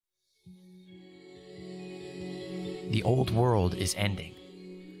The old world is ending,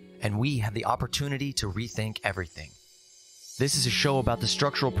 and we have the opportunity to rethink everything. This is a show about the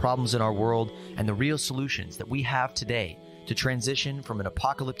structural problems in our world and the real solutions that we have today to transition from an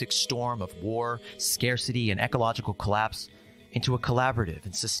apocalyptic storm of war, scarcity, and ecological collapse into a collaborative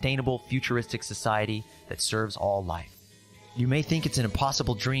and sustainable futuristic society that serves all life. You may think it's an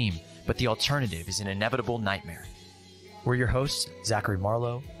impossible dream, but the alternative is an inevitable nightmare. We're your hosts, Zachary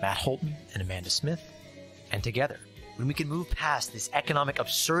Marlowe, Matt Holton, and Amanda Smith. And together, when we can move past this economic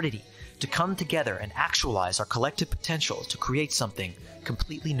absurdity to come together and actualize our collective potential to create something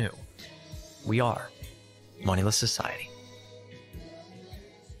completely new, we are Moneyless Society.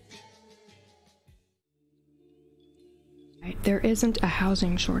 There isn't a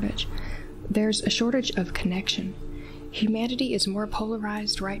housing shortage. There's a shortage of connection. Humanity is more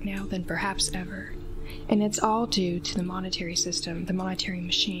polarized right now than perhaps ever. And it's all due to the monetary system, the monetary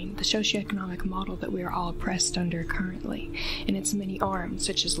machine, the socioeconomic model that we are all oppressed under currently, in its many arms,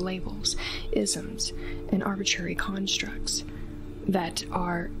 such as labels, isms, and arbitrary constructs that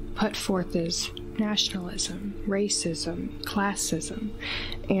are put forth as nationalism, racism, classism,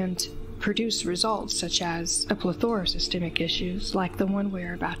 and produce results such as a plethora of systemic issues like the one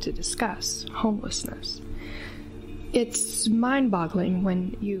we're about to discuss, homelessness. It's mind-boggling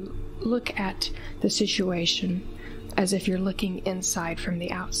when you look at the situation as if you're looking inside from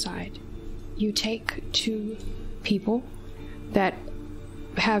the outside. You take two people that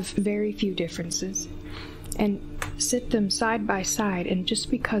have very few differences and sit them side by side, and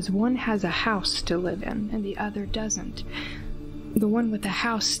just because one has a house to live in and the other doesn't, the one with the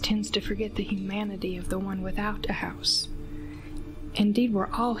house tends to forget the humanity of the one without a house. Indeed,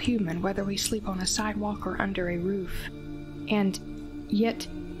 we're all human, whether we sleep on a sidewalk or under a roof. And yet,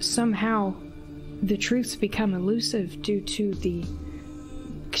 somehow, the truths become elusive due to the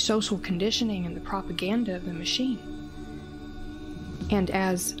social conditioning and the propaganda of the machine. And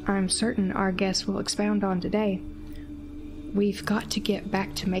as I'm certain our guests will expound on today, we've got to get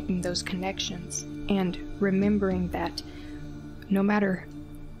back to making those connections and remembering that no matter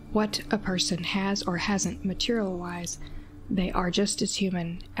what a person has or hasn't material-wise, they are just as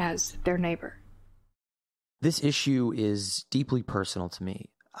human as their neighbor. This issue is deeply personal to me.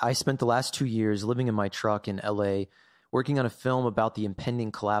 I spent the last 2 years living in my truck in LA, working on a film about the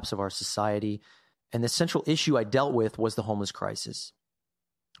impending collapse of our society, and the central issue I dealt with was the homeless crisis.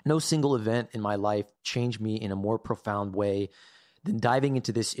 No single event in my life changed me in a more profound way than diving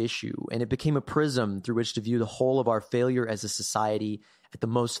into this issue, and it became a prism through which to view the whole of our failure as a society at the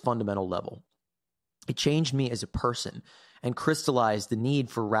most fundamental level. It changed me as a person and crystallized the need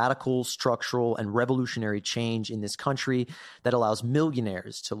for radical, structural, and revolutionary change in this country that allows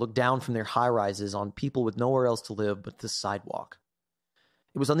millionaires to look down from their high-rises on people with nowhere else to live but the sidewalk.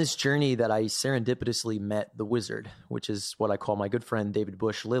 It was on this journey that I serendipitously met the Wizard, which is what I call my good friend David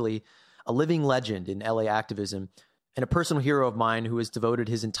Bush-Lilly, a living legend in LA activism, and a personal hero of mine who has devoted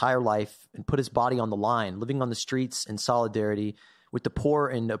his entire life and put his body on the line, living on the streets in solidarity with the poor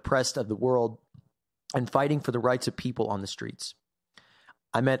and oppressed of the world, and fighting for the rights of people on the streets.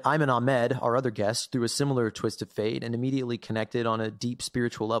 I met Ayman Ahmed, our other guest, through a similar twist of fate and immediately connected on a deep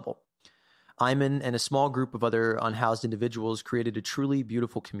spiritual level. Ayman and a small group of other unhoused individuals created a truly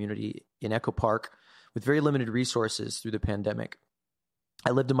beautiful community in Echo Park with very limited resources through the pandemic.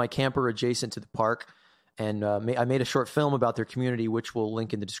 I lived in my camper adjacent to the park, and I made a short film about their community, which we'll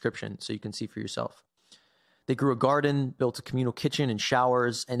link in the description so you can see for yourself. They grew a garden, built a communal kitchen and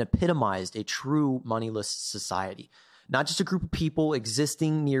showers, and epitomized a true moneyless society. Not just a group of people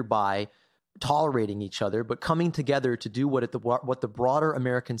existing nearby, tolerating each other, but coming together to do what the broader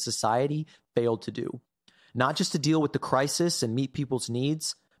American society failed to do. Not just to deal with the crisis and meet people's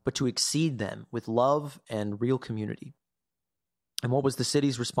needs, but to exceed them with love and real community. And what was the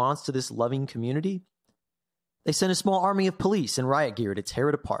city's response to this loving community? They sent a small army of police in riot gear to tear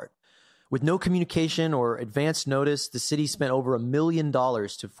it apart. With no communication or advance notice, the city spent over $1 million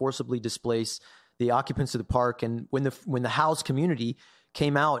to forcibly displace the occupants of the park. And when the housed community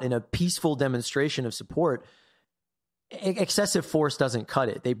came out in a peaceful demonstration of support, excessive force doesn't cut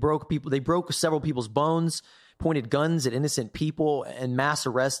it. They broke several people's bones, pointed guns at innocent people, and mass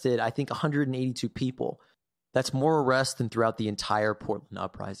arrested, I think, 182 people. That's more arrests than throughout the entire Portland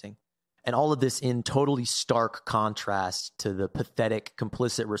uprising. And all of this in totally stark contrast to the pathetic,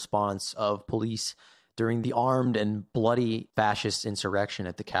 complicit response of police during the armed and bloody fascist insurrection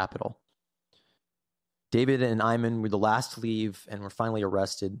at the Capitol. David and Ayman were the last to leave and were finally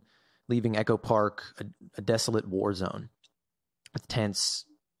arrested, leaving Echo Park a desolate war zone with tents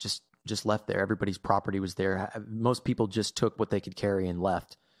just left there. Everybody's property was there. Most people just took what they could carry and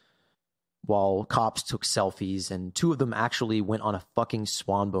left. while cops took selfies, and 2 of them actually went on a fucking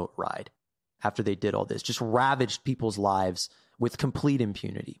swan boat ride after they did all this, just ravaged people's lives with complete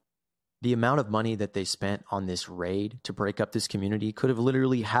impunity. The amount of money that they spent on this raid to break up this community could have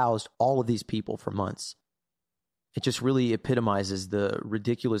literally housed all of these people for months. It just really epitomizes the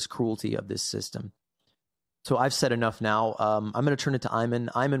ridiculous cruelty of this system. So I've said enough now. I'm going to turn it to Ayman.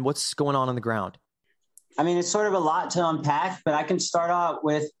 Ayman, what's going on the ground? I mean, it's sort of a lot to unpack, but I can start out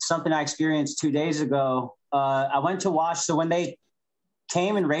with something I experienced 2 days ago. I went to watch. So when they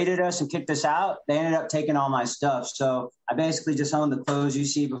came and raided us and kicked us out, they ended up taking all my stuff. So I basically just owned the clothes you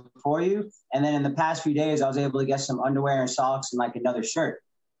see before you. And then in the past few days, I was able to get some underwear and socks and like another shirt.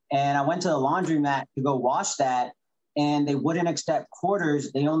 And I went to the laundromat to go wash that, and they wouldn't accept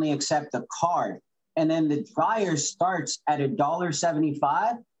quarters. They only accept a card. And then the dryer starts at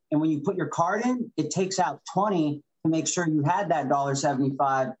 $1.75. And when you put your card in, it takes out 20 to make sure you had that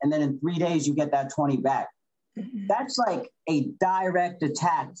 $1.75. And then in 3 days, you get that 20 back. That's like a direct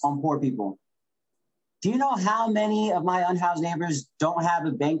attack on poor people. Do you know how many of my unhoused neighbors don't have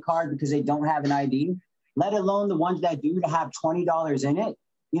a bank card because they don't have an ID, let alone the ones that do to have $20 in it?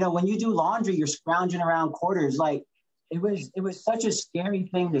 You know, when you do laundry, you're scrounging around quarters. Like it was such a scary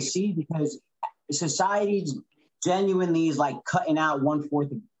thing to see, because society genuinely is like cutting out 1/4 of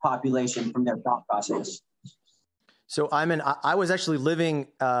the population from their thought process. So I was actually living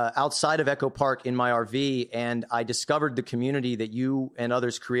outside of Echo Park in my RV, and I discovered the community that you and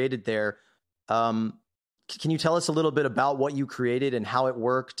others created there. Can you tell us a little bit about what you created and how it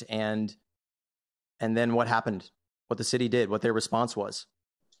worked, and then what happened, what the city did, what their response was?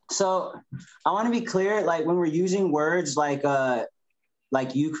 So I want to be clear, like when we're using words like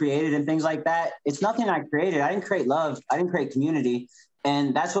you created and things like that, it's nothing I created. I didn't create love. I didn't create community.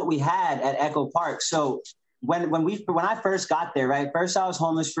 And that's what we had at Echo Park. So when I first got there, right, first I was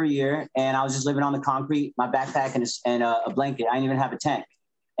homeless for a year, and I was just living on the concrete, my backpack and a blanket. I didn't even have a tent.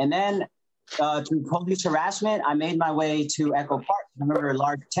 And then through police harassment, I made my way to Echo Park. I remember a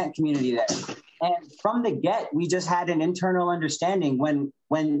large tent community there. And from the get, we just had an internal understanding. When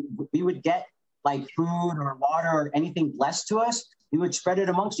we would get like food or water or anything blessed to us, we would spread it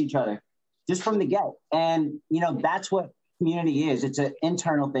amongst each other just from the get. And, you know, that's what community is. It's an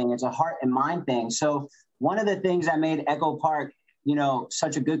internal thing. It's a heart and mind thing. So one of the things that made Echo Park, you know,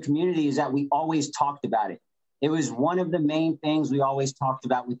 such a good community is that we always talked about it. It was one of the main things we always talked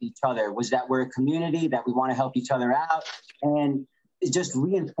about with each other, was that we're a community, that we want to help each other out. And it just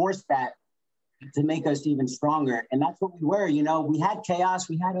reinforced that to make us even stronger. And that's what we were. You know, we had chaos,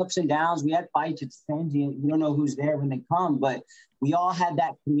 we had ups and downs, we had fights. It's transient. You don't know who's there when they come, but we all had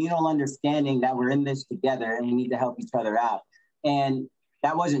that communal understanding that we're in this together and we need to help each other out. And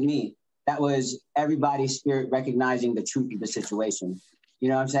that wasn't me. That was everybody's spirit recognizing the truth of the situation. You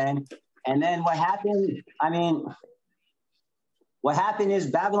know what I'm saying? And then what happened? I mean, what happened is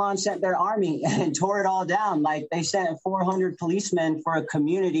Babylon sent their army and tore it all down. Like they sent 400 policemen for a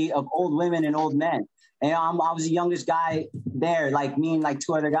community of old women and old men. And I was the youngest guy there, like me and like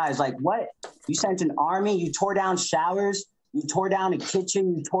 2 other guys. Like, what? You sent an army? You tore down showers? You tore down a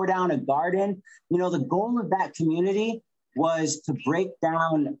kitchen? You tore down a garden? You know, the goal of that community was to break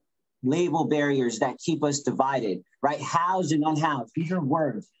down label barriers that keep us divided, right? Housed and unhoused. These are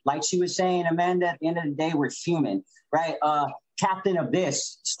words. Like she was saying, Amanda, at the end of the day, we're human, right? Captain of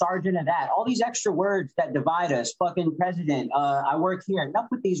this, sergeant of that, all these extra words that divide us, fucking president, I work here. Enough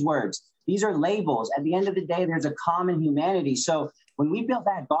with these words. These are labels. At the end of the day, there's a common humanity. So when we built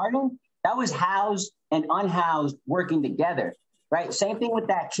that garden, that was housed and unhoused working together, right? Same thing with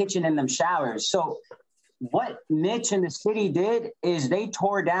that kitchen and them showers. So what Mitch and the city did is they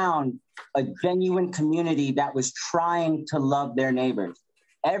tore down a genuine community that was trying to love their neighbors.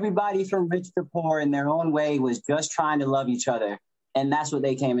 Everybody from rich to poor in their own way was just trying to love each other. And that's what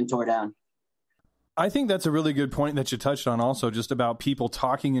they came and tore down. I think that's a really good point that you touched on also, just about people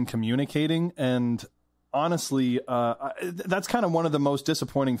talking and communicating. And honestly, that's kind of one of the most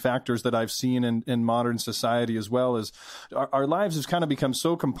disappointing factors that I've seen in modern society as well, is our lives have kind of become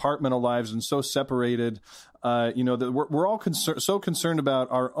so compartmentalized and so separated, you know, that we're all so concerned about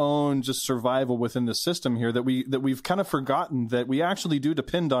our own just survival within the system here that we've kind of forgotten that we actually do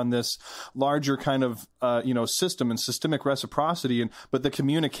depend on this larger kind of, you know, system and systemic reciprocity. But the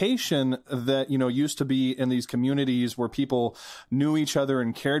communication that, you know, used to be in these communities where people knew each other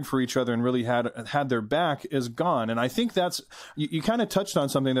and cared for each other and really had their back is gone. And I think that's, you kind of touched on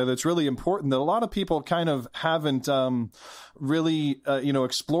something there that's really important that a lot of people kind of haven't really, you know,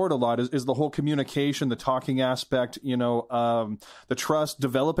 explored a lot is the whole communication, the talking networking aspect, the trust,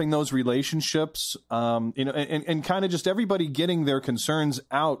 developing those relationships, and kind of just everybody getting their concerns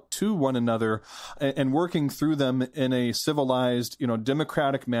out to one another and working through them in a civilized,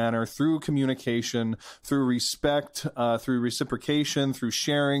 democratic manner, through communication, through respect, through reciprocation, through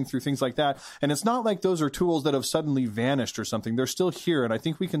sharing, through things like that. And it's not like those are tools that have suddenly vanished or something. They're still here. And I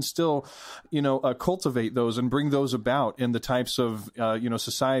think we can still, cultivate those and bring those about in the types of,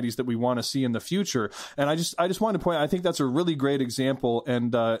 societies that we want to see in the future. And I just wanted to point out, I think that's a really great example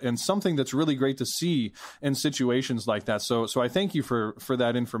and something that's really great to see in situations like that. So I thank you for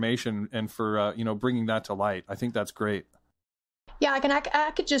that information and for, bringing that to light. I think that's great. Yeah,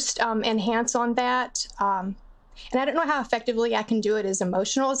 I could just enhance on that. And I don't know how effectively I can do it as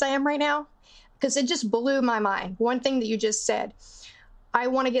emotional as I am right now, because it just blew my mind. One thing that you just said, I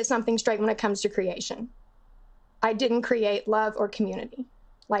want to get something straight when it comes to creation. I didn't create love or community.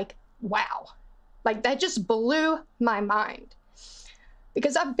 Like, wow. Like, that just blew my mind.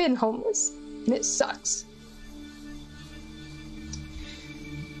 Because I've been homeless, and it sucks.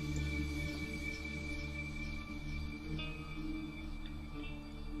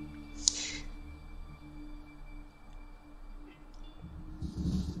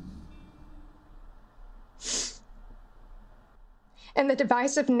 And the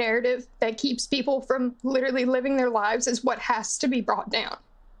divisive narrative that keeps people from literally living their lives is what has to be brought down.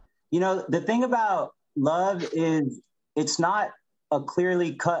 The thing about love is it's not a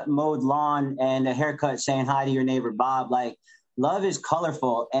clearly cut mowed lawn and a haircut saying hi to your neighbor Bob. Like, love is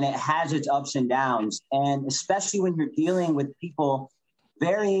colorful and it has its ups and downs. And especially when you're dealing with people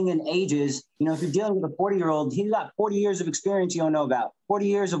varying in ages, if you're dealing with a 40-year-old, he's got 40 years of experience you don't know about, 40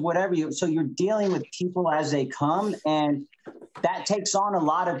 years of whatever so you're dealing with people as they come, and that takes on a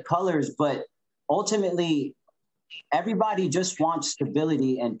lot of colors, but ultimately everybody just wants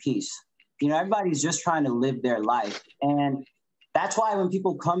stability and peace. Everybody's just trying to live their life. And that's why when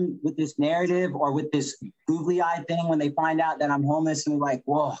people come with this narrative or with this googly eye thing, when they find out that I'm homeless and they're like,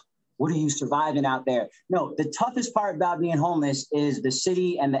 whoa, what are you surviving out there? No, the toughest part about being homeless is the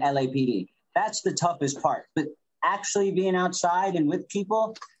city and the LAPD. That's the toughest part. But actually being outside and with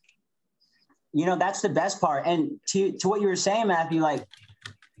people, that's the best part. And to what you were saying, Matthew, like,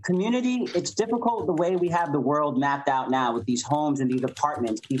 community, it's difficult the way we have the world mapped out now with these homes and these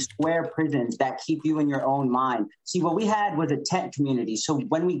apartments, these square prisons that keep you in your own mind. See, what we had was a tent community. So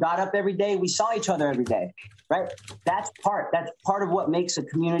when we got up every day, we saw each other every day, right? That's part of what makes a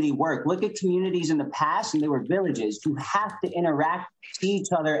community work. Look at communities in the past and they were villages. You have to interact, see each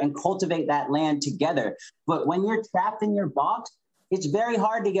other, and cultivate that land together. But when you're trapped in your box, it's very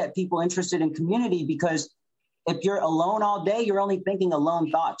hard to get people interested in community, because if you're alone all day, you're only thinking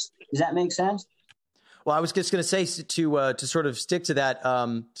alone thoughts. Does that make sense? Well, I was just going to say to sort of stick to that,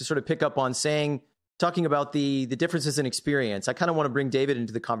 to sort of pick up on talking about the differences in experience. I kind of want to bring David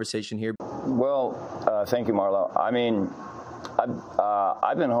into the conversation here. Well, thank you, Marlo. I mean,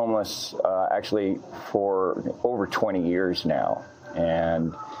 I've been homeless actually for over 20 years now.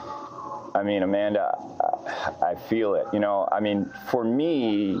 And I mean, Amanda, I feel it. For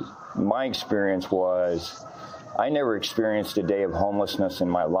me, my experience was, I never experienced a day of homelessness in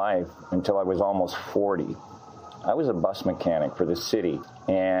my life until I was almost 40. I was a bus mechanic for the city,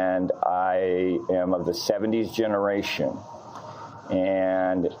 and I am of the 70s generation.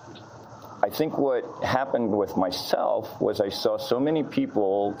 And I think what happened with myself was I saw so many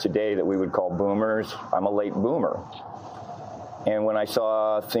people today that we would call boomers. I'm a late boomer. And when I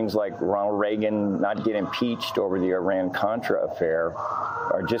saw things like Ronald Reagan not get impeached over the Iran-Contra affair,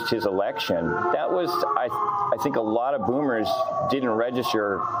 or just his election, that was, I think a lot of boomers didn't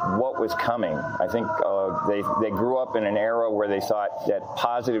register what was coming. I think they grew up in an era where they thought that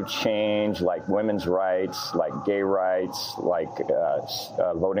positive change, like women's rights, like gay rights, like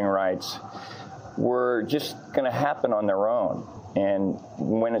voting rights, were just going to happen on their own. And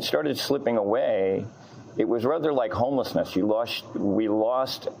when it started slipping away, it was rather like homelessness. We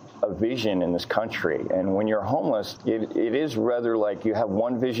lost a vision in this country. And when you're homeless, it is rather like you have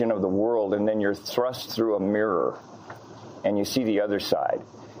one vision of the world and then you're thrust through a mirror and you see the other side.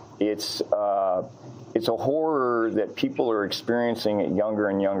 It's a horror that people are experiencing at younger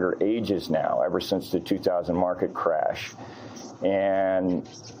and younger ages now, ever since the 2000 market crash. And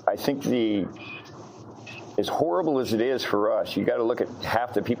I think as horrible as it is for us, you got to look at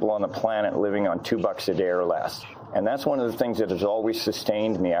half the people on the planet living on $2 a day or less. And that's one of the things that has always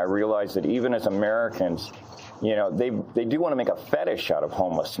sustained me. I realize that even as Americans, you know, they do want to make a fetish out of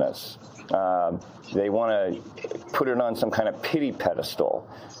homelessness. They want to put it on some kind of pity pedestal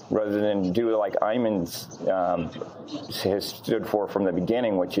rather than do like Ayman has stood for from the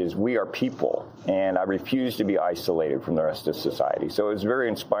beginning, which is we are people, and I refuse to be isolated from the rest of society. So it was very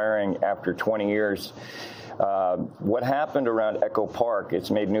inspiring after 20 years. What happened around Echo Park, it's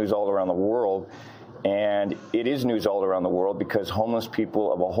made news all around the world. And it is news all around the world because homeless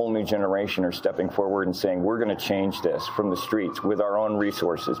people of a whole new generation are stepping forward and saying, we're going to change this from the streets with our own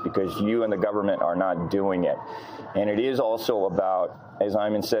resources because you and the government are not doing it. And it is also about, as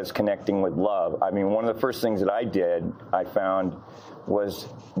Ayman says, connecting with love. I mean, one of the first things that I found was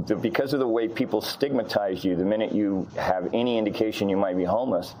because of the way people stigmatize you the minute you have any indication you might be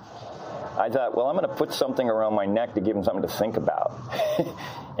homeless, I thought, well, I'm going to put something around my neck to give them something to think about.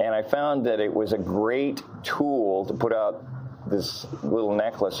 And I found that it was a great tool to put out this little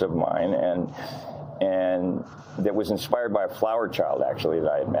necklace of mine, and that was inspired by a flower child, actually,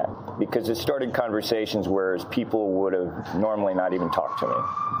 that I had met. Because it started conversations whereas people would have normally not even talked to me.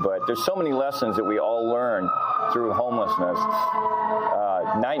 But there's so many lessons that we all learn through homelessness.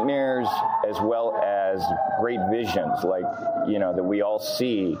 Nightmares as well as great visions, like, you know, that we all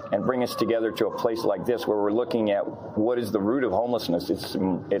see and bring us together to a place like this where we're looking at what is the root of homelessness.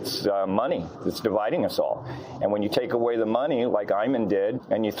 It's money that's dividing us all. And when you take away the money, like Ayman did,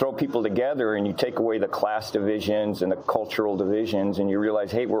 and you throw people together and you take away the class divisions and the cultural divisions and you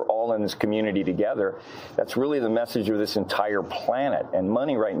realize, hey, we're all in this community together, that's really the message of this entire planet. And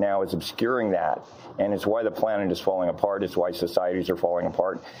money right now is obscuring that. And it's why the planet is falling apart. It's why societies are falling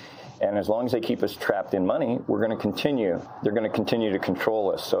apart. And as long as they keep us trapped in money, we're going to continue. They're going to continue to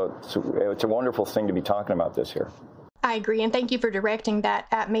control us. So it's a wonderful thing to be talking about this here. I agree, and thank you for directing that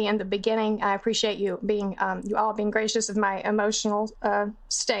at me in the beginning. I appreciate you all being gracious of my emotional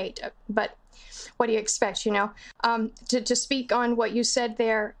state. But what do you expect, you know? To speak on what you said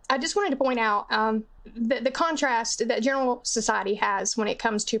there, I just wanted to point out the contrast that general society has when it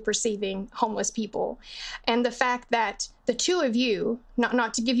comes to perceiving homeless people, and the fact that the two of you,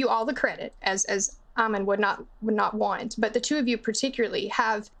 not to give you all the credit, as Ayman would not want, but the two of you particularly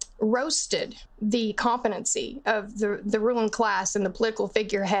have roasted the competency of the ruling class and the political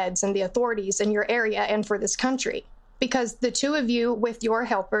figureheads and the authorities in your area and for this country. Because the two of you, with your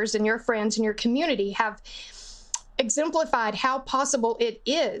helpers and your friends and your community, have exemplified how possible it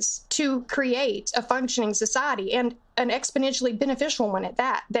is to create a functioning society, and an exponentially beneficial one at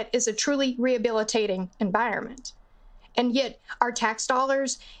that is a truly rehabilitating environment. And yet our tax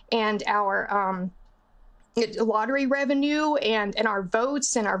dollars and our lottery revenue and our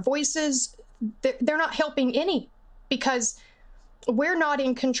votes and our voices, they're not helping any, because we're not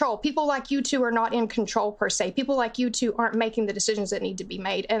in control. People like you two are not in control per se. People like you two aren't making the decisions that need to be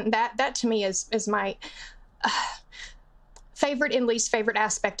made. And that to me is my favorite and least favorite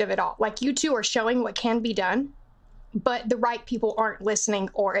aspect of it all. Like, you two are showing what can be done, but the right people aren't listening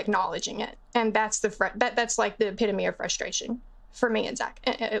or acknowledging it. And that's that's like the epitome of frustration for me and Zach,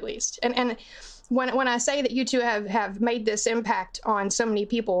 at least. And when I say that you two have made this impact on so many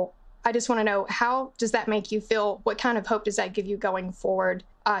people, I just want to know, how does that make you feel? What kind of hope does that give you going forward?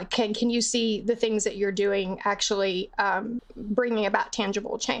 Can you see the things that you're doing actually bringing about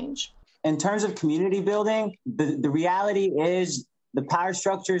tangible change? In terms of community building, the reality is the power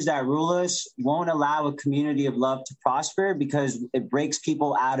structures that rule us won't allow a community of love to prosper because it breaks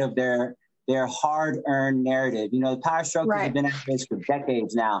people out of their hard-earned narrative. You know, the power structures have been at this for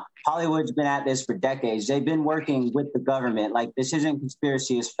decades now. Hollywood's been at this for decades. They've been working with the government. Like, this isn't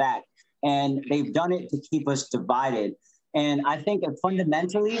conspiracy, it's fact. And they've done it to keep us divided. And I think that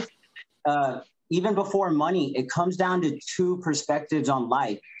fundamentally, even before money, it comes down to two perspectives on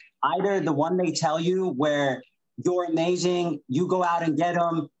life. Either the one they tell you where you're amazing, you go out and get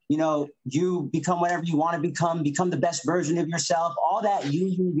them, you know, you become whatever you want to become the best version of yourself, all that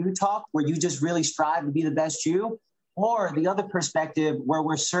you talk where you just really strive to be the best you. Or the other perspective where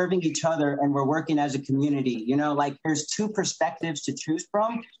we're serving each other and we're working as a community. You know, like, there's two perspectives to choose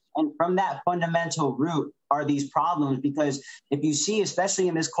from. And from that fundamental root are these problems, because if you see, especially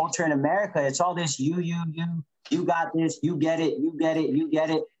in this culture in America, it's all this you got this, you get it.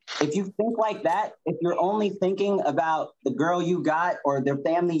 If you think like that, if you're only thinking about the girl you got or the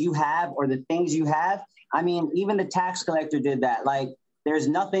family you have or the things you have, I mean, even the tax collector did that. Like, there's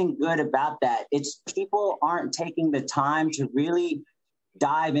nothing good about that. It's people aren't taking the time to really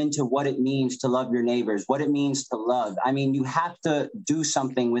dive into what it means to love your neighbors, what it means to love. I mean, you have to do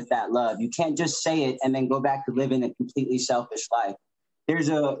something with that love. You can't just say it and then go back to living a completely selfish life. There's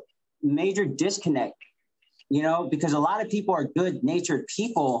a major disconnect, you know, because a lot of people are good-natured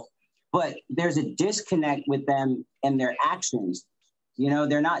people, but there's a disconnect with them and their actions. You know,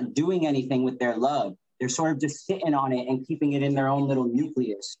 they're not doing anything with their love. They're sort of just sitting on it and keeping it in their own little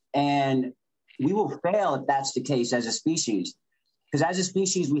nucleus. And we will fail if that's the case as a species. Because as a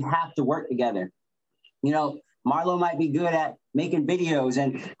species, we have to work together. You know, Marlo might be good at making videos,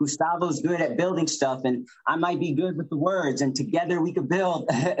 and Gustavo's good at building stuff, and I might be good with the words, and together we could build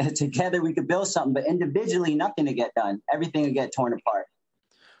something, but individually, nothing to get done. Everything will get torn apart.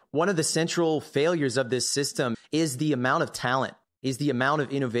 One of the central failures of this system is the amount of talent, is the amount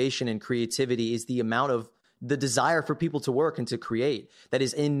of innovation and creativity, is the amount of the desire for people to work and to create that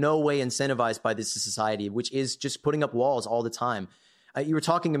is in no way incentivized by this society, which is just putting up walls all the time. You were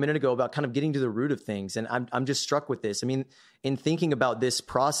talking a minute ago about kind of getting to the root of things, and I'm just struck with this. I mean, in thinking about this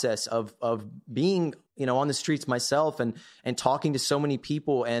process of being, you know, on the streets myself and talking to so many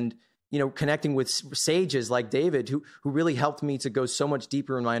people and, you know, connecting with sages like David, who really helped me to go so much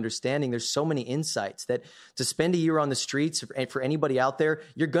deeper in my understanding. There's so many insights that to spend a year on the streets, and for anybody out there,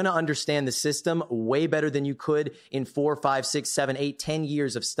 you're going to understand the system way better than you could in 4, 5, 6, 7, 8, 10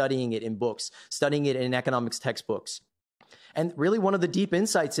 years of studying it in books, studying it in economics textbooks. And really one of the deep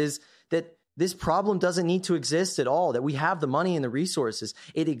insights is that this problem doesn't need to exist at all, that we have the money and the resources.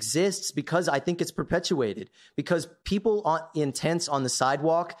 It exists because I think it's perpetuated, because people in tents on the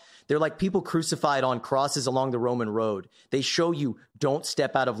sidewalk, they're like people crucified on crosses along the Roman road. They show you don't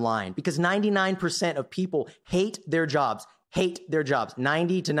step out of line, because 99% of people hate their jobs.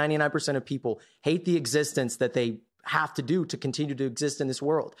 90 to 99% of people hate the existence that they have to do to continue to exist in this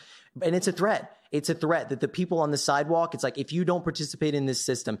world. And it's a threat. It's a threat that the people on the sidewalk, it's like, if you don't participate in this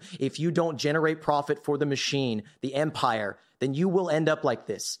system, if you don't generate profit for the machine, the empire, then you will end up like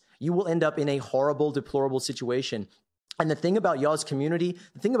this. You will end up in a horrible, deplorable situation. And the thing about y'all's community,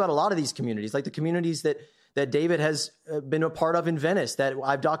 the thing about a lot of these communities, like the communities that David has been a part of in Venice, that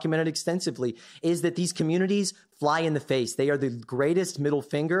I've documented extensively, is that these communities fly in the face. They are the greatest middle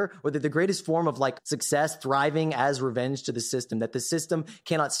finger, or the greatest form of like success, thriving as revenge to the system, that the system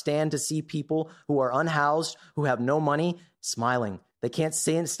cannot stand to see people who are unhoused, who have no money, smiling. They can't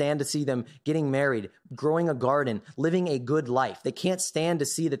stand to see them getting married, growing a garden, living a good life. They can't stand to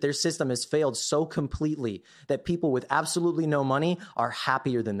see that their system has failed so completely that people with absolutely no money are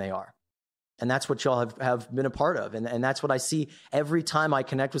happier than they are. And that's what y'all have been a part of. And that's what I see every time I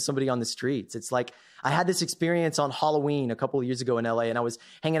connect with somebody on the streets. It's like, I had this experience on Halloween a couple of years ago in LA, and I was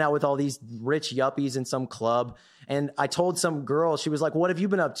hanging out with all these rich yuppies in some club. And I told some girl, she was like, what have you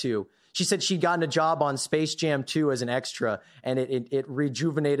been up to? She said she'd gotten a job on Space Jam 2 as an extra, and it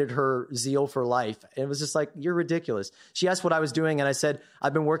rejuvenated her zeal for life. And it was just like, you're ridiculous. She asked what I was doing, and I said,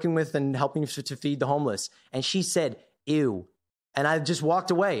 I've been working with and helping to feed the homeless. And she said, ew. And I just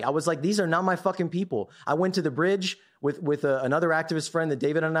walked away. I was like, these are not my fucking people. I went to the bridge with another activist friend that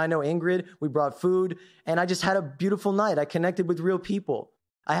David and I know, Ingrid. We brought food, and I just had a beautiful night. I connected with real people.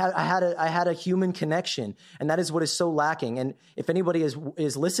 I had a human connection, and that is what is so lacking. And if anybody is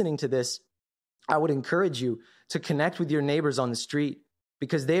listening to this, I would encourage you to connect with your neighbors on the street,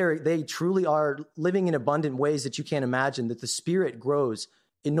 because they truly are living in abundant ways that you can't imagine, that the spirit grows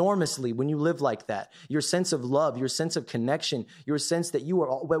enormously when you live like that. Your sense of love, your sense of connection, your sense that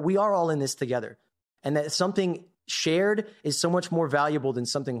we are all in this together, and that something shared is so much more valuable than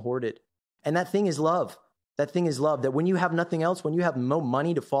something hoarded. And that thing is love. That thing is love. That when you have nothing else, when you have no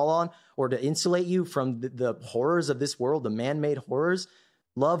money to fall on or to insulate you from the horrors of this world, the man-made horrors,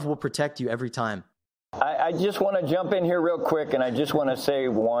 love will protect you every time. I just want to jump in here real quick, and I just want to say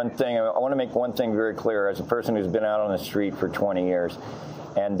one thing. I want to make one thing very clear as a person who's been out on the street for 20 years.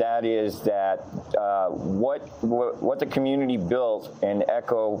 And that is that what the community built in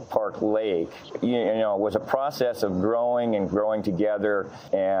Echo Park Lake, was a process of growing and growing together.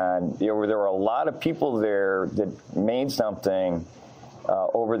 And there were a lot of people there that made something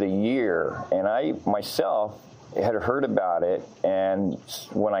over the year. And I myself had heard about it. And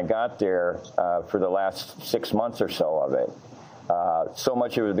when I got there for the last 6 months or so of it, so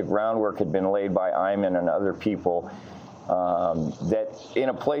much of the groundwork had been laid by Ayman and other people. That in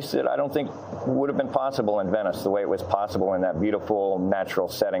a place that I don't think would have been possible in Venice, the way it was possible in that beautiful natural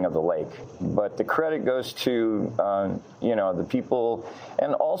setting of the lake. But the credit goes to, the people,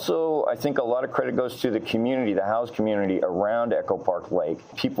 and also I think a lot of credit goes to the community, the house community around Echo Park Lake.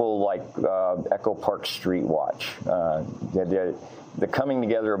 People like Echo Park Street Watch, the coming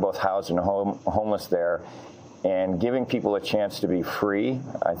together of both housed and homeless there, and giving people a chance to be free.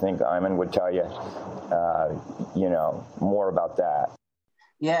 I think Ayman would tell you, more about that.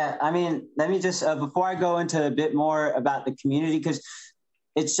 Yeah, I mean, let me just, before I go into a bit more about the community, because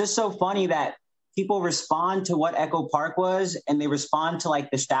it's just so funny that people respond to what Echo Park was, and they respond to like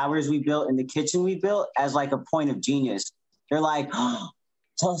the showers we built and the kitchen we built as like a point of genius. They're like, oh,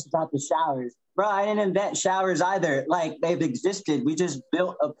 tell us about the showers. Bro, I didn't invent showers either. Like, they've existed. We just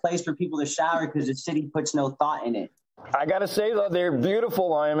built a place for people to shower because the city puts no thought in it. I gotta say though, they're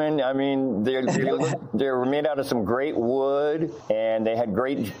beautiful, Ayman. I mean, they're made out of some great wood, and they had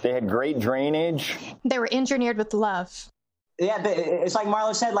great drainage. They were engineered with love. Yeah, but it's like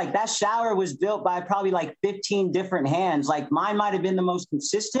Marlo said, like that shower was built by probably like 15 different hands. Like mine might have been the most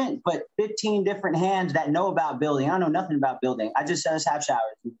consistent, but 15 different hands that know about building. I don't know nothing about building. I just said let's have showers.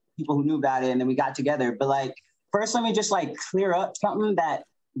 People who knew about it, and then we got together. But like, first, let me just like clear up something that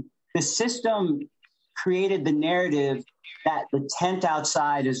the system created the narrative that the tent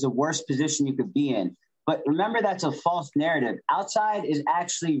outside is the worst position you could be in. But remember, that's a false narrative. Outside is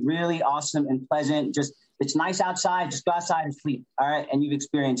actually really awesome and pleasant. Just it's nice outside. Just go outside and sleep. All right. And you've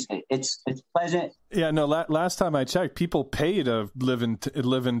experienced it. It's pleasant. Yeah, no, last time I checked, people pay to live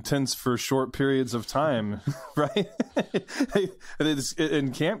in tents for short periods of time, right? It's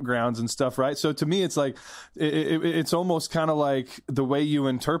in campgrounds and stuff, right? So to me, it's like, it's almost kind of like the way you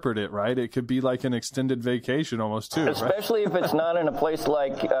interpret it, right? It could be like an extended vacation almost too, especially right? If it's not in a place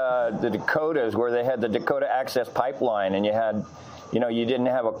like the Dakotas, where they had the Dakota Access Pipeline, and you had,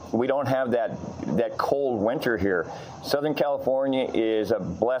 we don't have that cold winter here. Southern California is a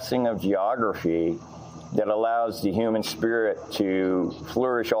blessing of geography that allows the human spirit to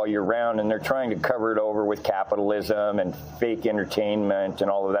flourish all year round, and they're trying to cover it over with capitalism and fake entertainment and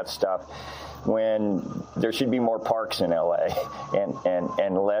all of that stuff, when there should be more parks in LA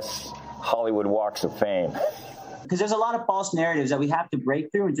and less Hollywood walks of fame. Because there's a lot of false narratives that we have to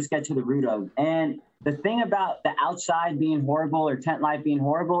break through and just get to the root of. And the thing about the outside being horrible or tent life being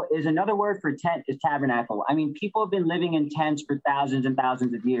horrible is another word for tent is tabernacle. I mean, people have been living in tents for thousands and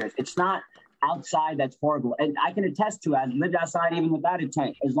thousands of years. It's not outside that's horrible. And I can attest to it. I've lived outside even without a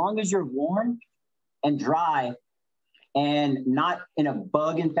tent. As long as you're warm and dry and not in a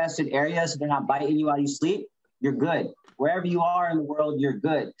bug-infested area so they're not biting you while you sleep, you're good. Wherever you are in the world, you're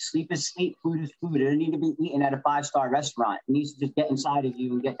good. Sleep is sleep, food is food. It doesn't need to be eaten at a 5-star restaurant. It needs to just get inside of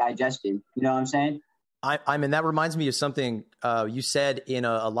you and get digested. You know what I'm saying? I mean, that reminds me of something you said in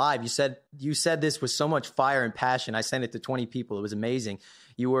a live. You said this with so much fire and passion. I sent it to 20 people. It was amazing.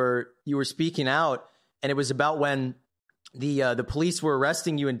 You were speaking out, and it was about when the police were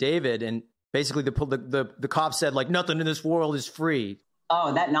arresting you and David, and basically the cops said like nothing in this world is free.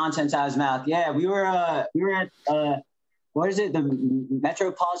 Oh, that nonsense out of his mouth. Yeah, we were at what is it? The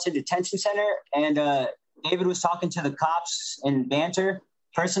Metropolitan Detention Center, and David was talking to the cops in banter.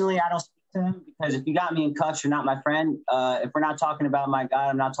 Personally, I don't speak to him because if you got me in cuffs, you're not my friend. If we're not talking about my God,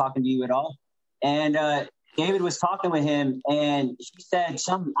 I'm not talking to you at all. And David was talking with him, and he said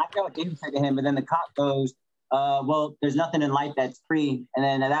something. I forgot what David said to him, but then the cop goes, well, there's nothing in life that's free. And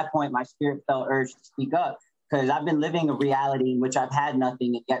then at that point, my spirit felt urged to speak up because I've been living a reality in which I've had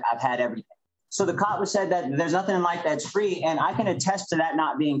nothing, and yet I've had everything. So the cop said that there's nothing in life that's free, and I can attest to that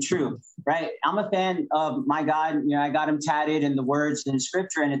not being true, right? I'm a fan of my God. You know, I got him tatted in the words in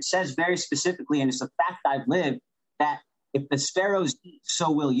Scripture, and it says very specifically, and it's a fact I've lived, that if the sparrows eat,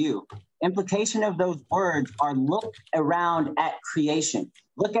 so will you. Implication of those words are look around at creation.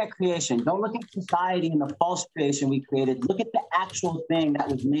 Look at creation. Don't look at society and the false creation we created. Look at the actual thing that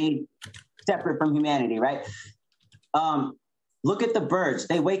was made separate from humanity, right? Look at the birds.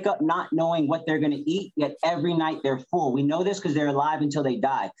 They wake up not knowing what they're going to eat, yet every night they're full. We know this because they're alive until they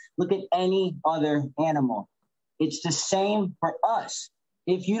die. Look at any other animal. It's the same for us.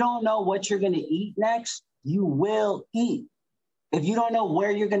 If you don't know what you're going to eat next, you will eat. If you don't know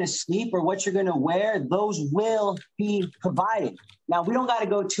where you're going to sleep or what you're going to wear, those will be provided. Now, we don't got to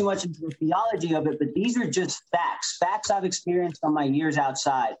go too much into the theology of it, but these are just facts. Facts I've experienced on my years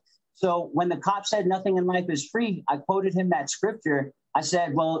outside. So when the cop said nothing in life is free, I quoted him that scripture. I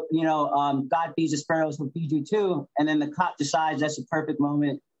said, well, God feeds the sparrows, he'll feed you too. And then the cop decides that's a perfect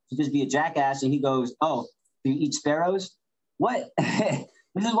moment to just be a jackass. And he goes, oh, do you eat sparrows? What?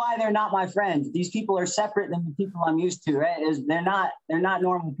 This is why they're not my friends. These people are separate than the people I'm used to, right? They're not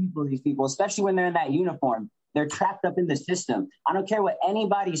normal people, these people, especially when they're in that uniform. They're trapped up in the system. I don't care what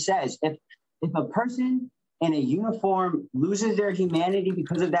anybody says. If a person in a uniform loses their humanity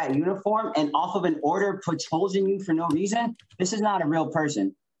because of that uniform and off of an order puts holes in you for no reason, this is not a real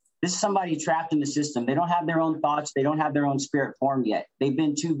person. This is somebody trapped in the system. They don't have their own thoughts. They don't have their own spirit formed yet. They've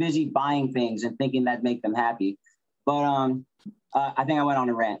been too busy buying things and thinking that'd make them happy. But I think I went on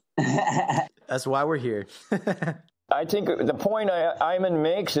a rant. That's why we're here. I think the point Ayman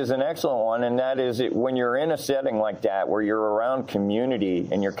makes is an excellent one, and that is when you're in a setting like that where you're around community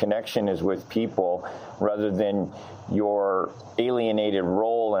and your connection is with people rather than your alienated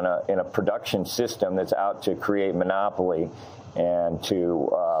role in a production system that's out to create monopoly and to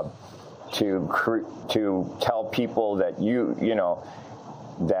tell people that you know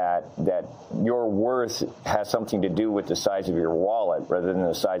that your worth has something to do with the size of your wallet rather than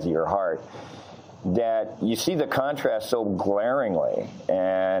the size of your heart. That you see the contrast so glaringly,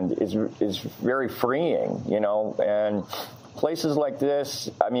 and is very freeing, you know. And places like this,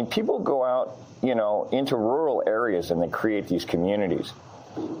 I mean, people go out, you know, into rural areas and they create these communities.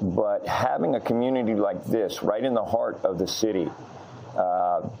 But having a community like this right in the heart of the city,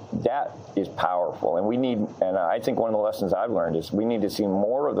 that is powerful. And I think one of the lessons I've learned is we need to see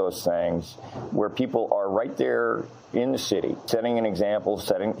more of those things where people are right there in the city, setting an example,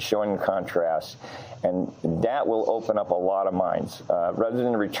 showing contrast, and that will open up a lot of minds. Rather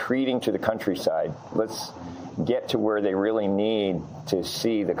than retreating to the countryside, let's get to where they really need to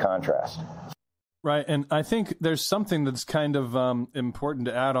see the contrast. Right, and I think there's something that's kind of important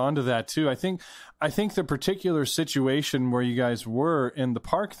to add on to that too. I think the particular situation where you guys were in the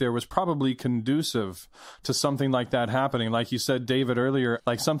park there was probably conducive to something like that happening. Like you said, David, earlier,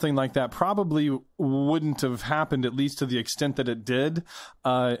 like something like that probably wouldn't have happened, at least to the extent that it did,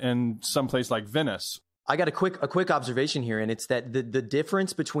 in some place like Venice. I got a quick observation here, and it's that the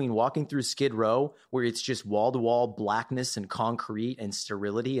difference between walking through Skid Row, where it's just wall-to-wall blackness and concrete and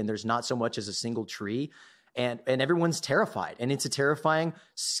sterility, and there's not so much as a single tree, and everyone's terrified, and it's a terrifying,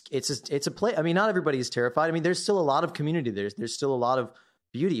 it's a play. I mean, not everybody is terrified. I mean, there's still a lot of community. There's still a lot of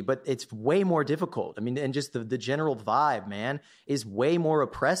beauty, but it's way more difficult. I mean, and just the general vibe, man, is way more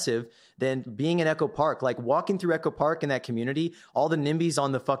oppressive than being in Echo Park. Like walking through Echo Park in that community, all the NIMBYs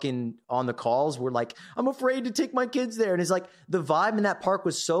on the calls were like, I'm afraid to take my kids there. And it's like the vibe in that park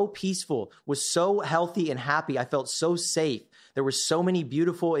was so peaceful, was so healthy and happy. I felt so safe. There were so many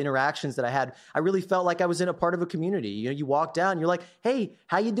beautiful interactions that I had. I really felt like I was in a part of a community. You know, you walk down, you're like, hey,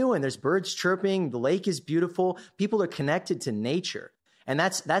 how you doing? There's birds chirping. The lake is beautiful. People are connected to nature. And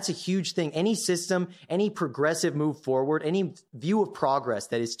that's a huge thing. Any system, any progressive move forward, any view of progress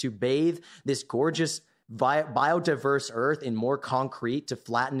that is to bathe this gorgeous biodiverse earth in more concrete, to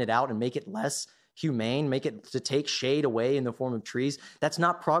flatten it out and make it less humane, make it to take shade away in the form of trees, that's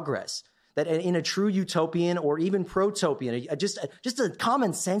not progress. That in a true utopian or even protopian, just a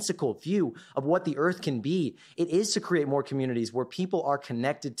commonsensical view of what the earth can be, it is to create more communities where people are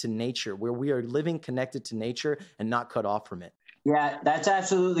connected to nature, where we are living connected to nature and not cut off from it. Yeah, that's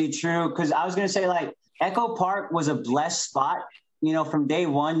absolutely true. Because I was going to say, like, Echo Park was a blessed spot. You know, from day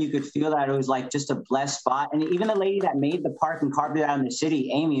one, you could feel that it was like just a blessed spot. And even the lady that made the park and carved it out in the city,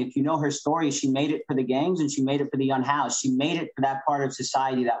 Amy, if you know her story, she made it for the gangs and she made it for the unhoused. She made it for that part of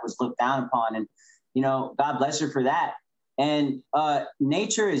society that was looked down upon. And, you know, God bless her for that. And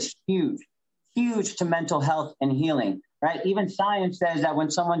nature is huge to mental health and healing. Right. Even science says that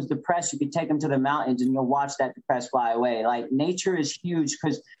when someone's depressed, you can take them to the mountains and you'll watch that depressed fly away. Like nature is huge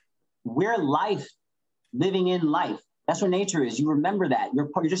because we're life, living in life. That's what nature is. You remember that.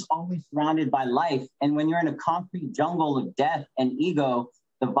 You're just always surrounded by life. And when you're in a concrete jungle of death and ego,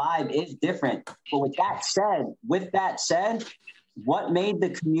 the vibe is different. But with that said, what made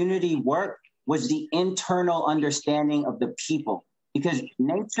the community work was the internal understanding of the people. Because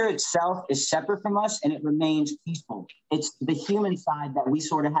nature itself is separate from us and it remains peaceful. It's the human side that we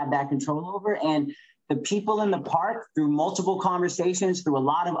sort of have that control over. And the people in the park, through multiple conversations, through a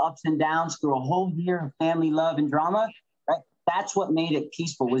lot of ups and downs, through a whole year of family love and drama, right? That's what made it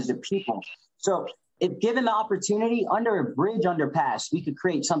peaceful, was the people. So if given the opportunity, under a bridge underpass, we could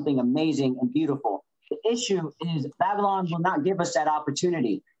create something amazing and beautiful. The issue is Babylon will not give us that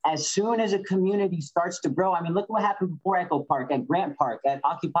opportunity. As soon as a community starts to grow, I mean, look what happened before Echo Park, at Grant Park, at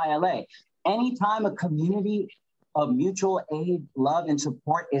Occupy LA. Anytime a community of mutual aid, love, and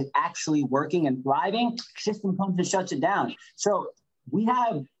support is actually working and thriving, system comes and shuts it down. So we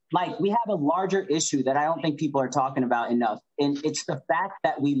have a larger issue that I don't think people are talking about enough. And it's the fact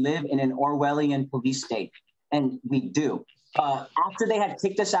that we live in an Orwellian police state. And we do. After they had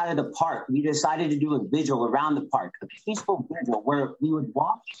kicked us out of the park, we decided to do a vigil around the park, a peaceful vigil where we would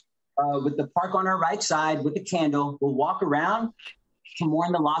walk with the park on our right side with a candle. We'll walk around to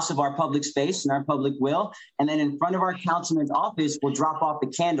mourn the loss of our public space and our public will. And then in front of our councilman's office, we'll drop off the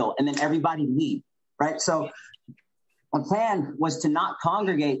candle and then everybody leave, right? So our plan was to not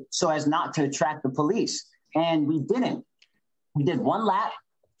congregate so as not to attract the police. And we didn't. We did one lap,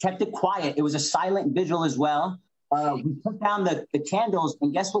 kept it quiet. It was a silent vigil as well. we put down the candles,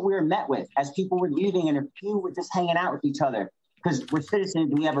 and guess what we were met with as people were leaving, and a few were just hanging out with each other because we're citizens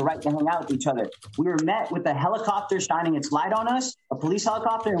and we have a right to hang out with each other. We were met with a helicopter shining its light on us, a police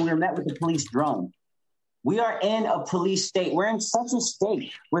helicopter, and we were met with a police drone. We are in a police state. We're in such a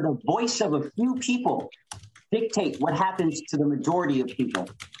state where the voice of a few people dictate what happens to the majority of people.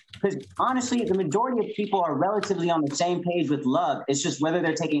 Because honestly, the majority of people are relatively on the same page with love. It's just whether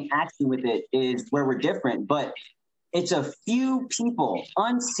they're taking action with it is where we're different. But it's a few people,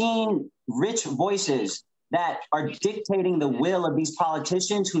 unseen, rich voices that are dictating the will of these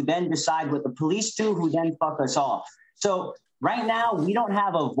politicians who then decide what the police do, who then fuck us off. So right now, we don't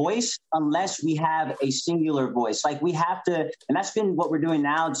have a voice unless we have a singular voice. Like we have to, and that's been what we're doing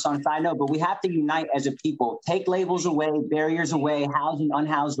now, just on a side note, but we have to unite as a people, take labels away, barriers away, housed and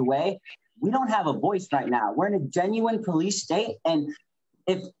unhoused away. We don't have a voice right now. We're in a genuine police state. And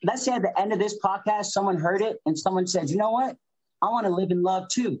if, let's say at the end of this podcast, someone heard it and someone said, you know what? I want to live in love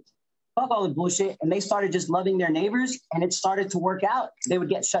too. Fuck all the bullshit. And they started just loving their neighbors and it started to work out. They would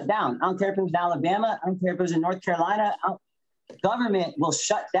get shut down. I don't care if it was in Alabama. I don't care if it was in North Carolina. Government will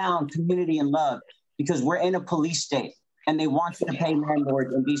shut down community and love because we're in a police state and they want you to pay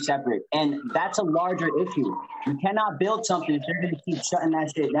landlords and be separate. And that's a larger issue. You cannot build something if you're going to keep shutting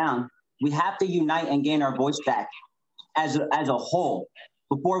that shit down. We have to unite and gain our voice back as a whole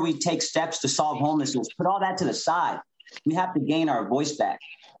before we take steps to solve homelessness. Put all that to the side. We have to gain our voice back.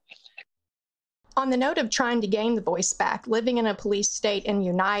 On the note of trying to gain the voice back, living in a police state and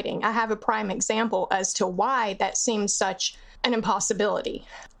uniting, I have a prime example as to why that seems such an impossibility.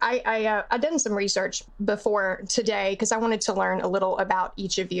 I done some research before today because I wanted to learn a little about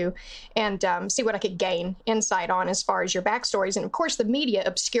each of you and see what I could gain insight on as far as your backstories. And of course, the media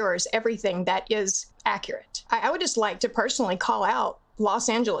obscures everything that is accurate. I would just like to personally call out Los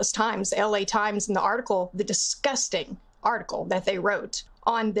Angeles Times, LA Times, in the article, the disgusting article that they wrote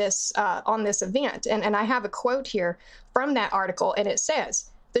on this event. And I have a quote here from that article, and it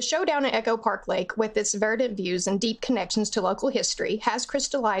says, "The showdown at Echo Park Lake, with its verdant views and deep connections to local history, has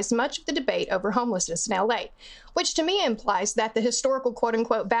crystallized much of the debate over homelessness in LA, which to me implies that the historical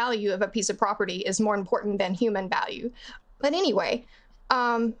quote-unquote value of a piece of property is more important than human value." But anyway,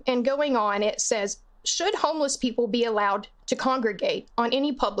 and going on, it says, "Should homeless people be allowed to congregate on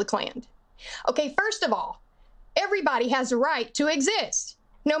any public land?" Okay, first of all, everybody has a right to exist,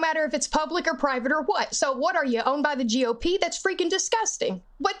 no matter if it's public or private or what. So what are you, owned by the GOP? That's freaking disgusting.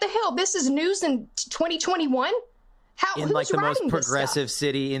 What the hell? This is news in 2021? In like the most progressive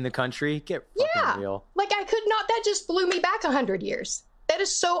city in the country? Get fucking real. Like I could not, that just blew me back 100 years. That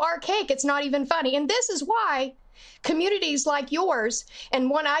is so archaic, it's not even funny. And this is why communities like yours and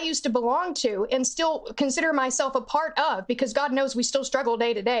one I used to belong to and still consider myself a part of, because God knows we still struggle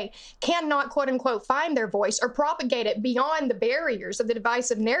day to day, cannot quote unquote find their voice or propagate it beyond the barriers of the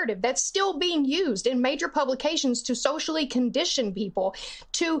divisive narrative that's still being used in major publications to socially condition people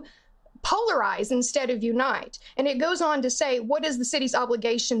to polarize instead of unite. And it goes on to say, what is the city's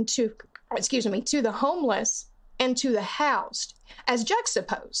obligation to the homeless and to the housed as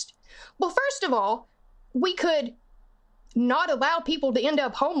juxtaposed? Well, first of all, we could not allow people to end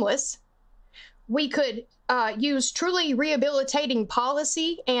up homeless. We could use truly rehabilitating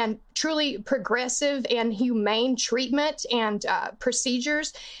policy and truly progressive and humane treatment and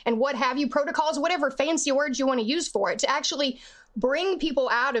procedures and what have you, protocols, whatever fancy words you want to use for it, to actually bring people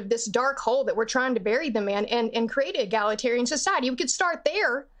out of this dark hole that we're trying to bury them in and create an egalitarian society. We could start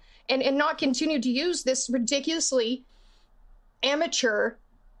there and not continue to use this ridiculously amateur,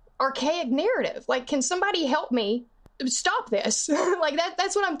 archaic narrative. Like, can somebody help me stop this? Like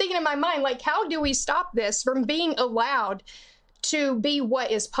that's what I'm thinking in my mind. Like, how do we stop this from being allowed to be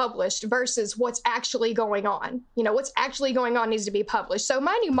what is published versus what's actually going on? You know, what's actually going on needs to be published. So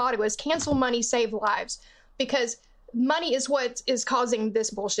my new motto is cancel money, save lives, because money is what is causing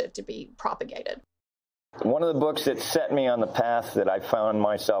this bullshit to be propagated. One of the books that set me on the path that I found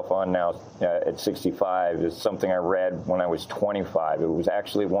myself on now at 65 is something I read when I was 25. It was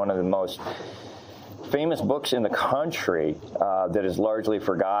actually one of the most famous books in the country that is largely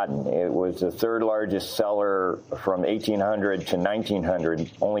forgotten. It was the third largest seller from 1800 to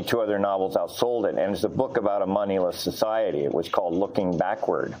 1900. Only 2 other novels outsold it. And it's a book about a moneyless society. It was called Looking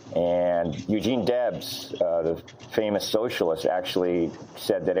Backward. And Eugene Debs, the famous socialist, actually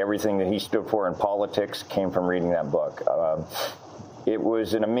said that everything that he stood for in politics came from reading that book. It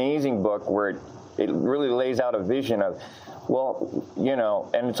was an amazing book where it really lays out a vision of, well, you know,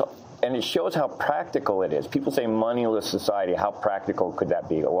 and it shows how practical it is. People say moneyless society, how practical could that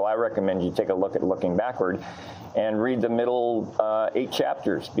be? Well, I recommend you take a look at Looking Backward, and read the middle 8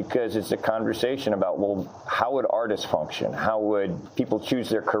 chapters, because it's a conversation about, well, how would artists function? How would people choose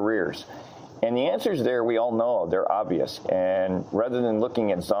their careers? And the answers there, we all know, they're obvious. And rather than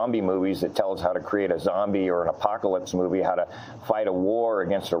looking at zombie movies that tell us how to create a zombie, or an apocalypse movie, how to fight a war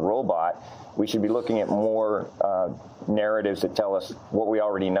against a robot, we should be looking at more narratives that tell us what we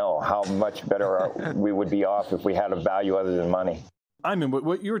already know, how much better we would be off if we had a value other than money. I mean,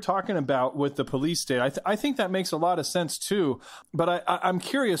 what you were talking about with the police state, I think that makes a lot of sense too. But I'm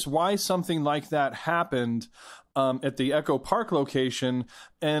curious why something like that happened at the Echo Park location,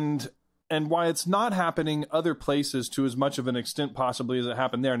 and why it's not happening other places to as much of an extent possibly as it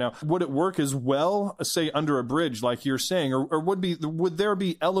happened there. Now, would it work as well, say, under a bridge, like you're saying, or would there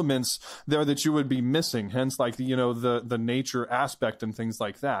be elements there that you would be missing? Hence, like, the nature aspect and things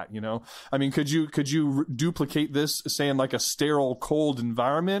like that. I mean, could you duplicate this, say, in like a sterile, cold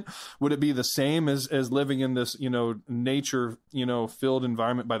environment? Would it be the same as living in this, nature, filled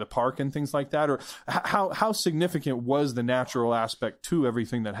environment by the park and things like that? Or how significant was the natural aspect to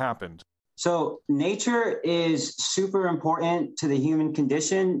everything that happened? So nature is super important to the human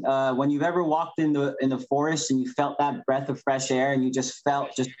condition. When you've ever walked in the forest and you felt that breath of fresh air and you just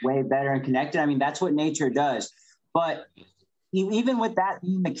felt just way better and connected, I mean, that's what nature does. But even with that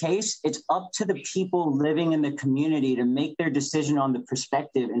being the case, it's up to the people living in the community to make their decision on the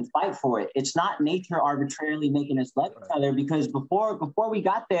perspective and fight for it. It's not nature arbitrarily making us love each other, because before we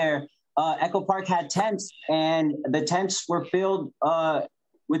got there, Echo Park had tents, and the tents were filled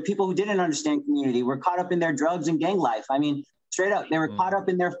with people who didn't understand community, were caught up in their drugs and gang life. I mean, straight up, they were caught up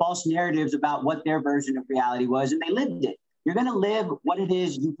in their false narratives about what their version of reality was, and they lived it. You're going to live what it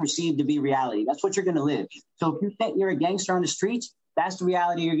is you perceive to be reality. That's what you're going to live. So if you think you're a gangster on the streets, that's the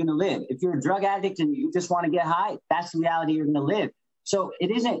reality you're going to live. If you're a drug addict and you just want to get high, that's the reality you're going to live. So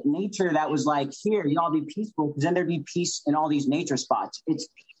it isn't nature that was like, here, you all be peaceful, because then there'd be peace in all these nature spots. It's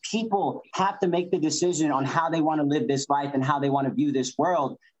people have to make the decision on how they want to live this life and how they want to view this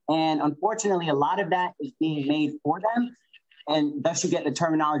world. And unfortunately, a lot of that is being made for them. And thus you get the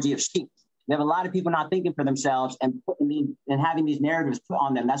terminology of sheep. You have a lot of people not thinking for themselves and having these narratives put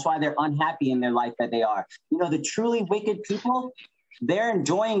on them. That's why they're unhappy in their life that they are. The truly wicked people, they're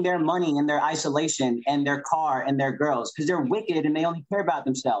enjoying their money and their isolation and their car and their girls, because they're wicked and they only care about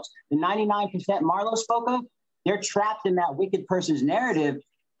themselves. The 99% Marlo spoke of, they're trapped in that wicked person's narrative,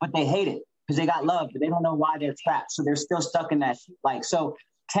 but they hate it because they got love, but they don't know why they're trapped. So they're still stuck in that. So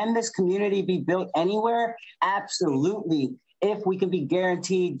can this community be built anywhere? Absolutely. If we can be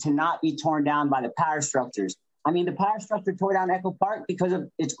guaranteed to not be torn down by the power structures. I mean, the power structure tore down Echo Park because of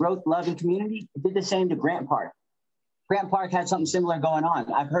its growth, love, and community. It did the same to Grant Park. Grant Park had something similar going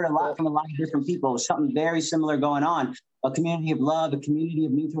on. I've heard a lot from a lot of different people, something very similar going on, a community of love, a community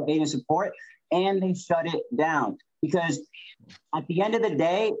of mutual aid and support, and they shut it down. Because at the end of the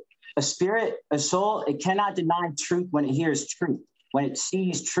day, a spirit, a soul, it cannot deny truth when it hears truth, when it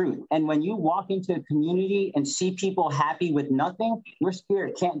sees truth. And when you walk into a community and see people happy with nothing, your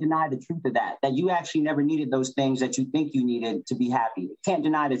spirit can't deny the truth of that you actually never needed those things that you think you needed to be happy. It can't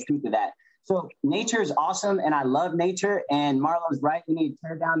deny the truth of that. So nature is awesome, and I love nature. And Marlo's right. We need to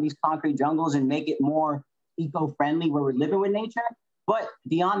tear down these concrete jungles and make it more eco-friendly where we're living with nature. But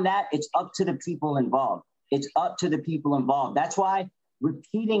beyond that, it's up to the people involved. It's up to the people involved. That's why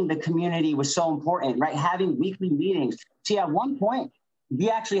repeating the community was so important, right? Having weekly meetings. See, at one point, we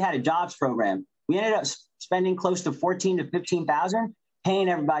actually had a jobs program. We ended up spending close to $14,000 to $15,000 paying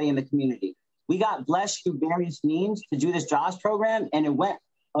everybody in the community. We got blessed through various means to do this jobs program, and it went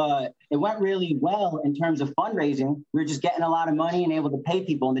really well in terms of fundraising. We were just getting a lot of money and able to pay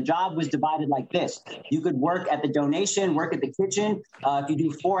people. And the job was divided like this. You could work at the donation, work at the kitchen. If you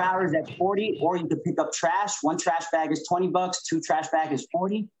do 4 hours, that's 40, or you could pick up trash. One trash bag is $20, 2 trash bags is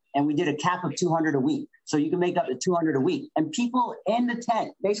 40. And we did a cap of 200 a week. So you can make up to 200 a week. And people in the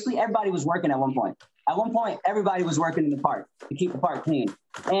tent, basically everybody was working at one point. At one point, everybody was working in the park to keep the park clean.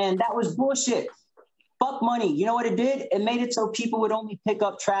 And that was bullshit. Fuck money. You know what it did? It made it so people would only pick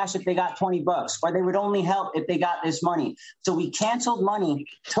up trash if they got $20, or they would only help if they got this money. So we canceled money,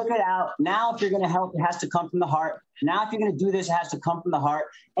 took it out. Now, if you're going to help, it has to come from the heart. Now, if you're going to do this, it has to come from the heart.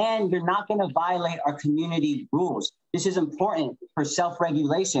 And you're not going to violate our community rules. This is important for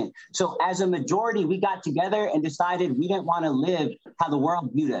self-regulation. So as a majority, we got together and decided we didn't want to live how the world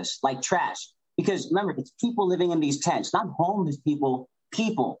viewed us, like trash. Because remember, it's people living in these tents, not homeless people,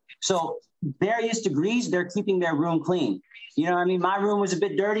 people. So various degrees, they're keeping their room clean. You know what I mean? My room was a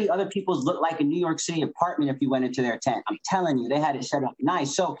bit dirty. Other people's looked like a New York City apartment if you went into their tent. I'm telling you, they had it set up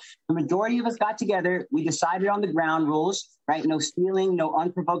nice. So the majority of us got together. We decided on the ground rules, right? No stealing, no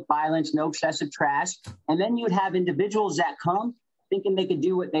unprovoked violence, no excessive trash. And then you would have individuals that come thinking they could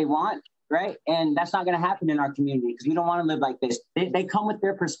do what they want, right? And that's not going to happen in our community because we don't want to live like this. They come with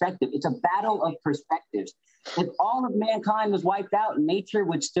their perspective. It's a battle of perspectives. If all of mankind was wiped out, nature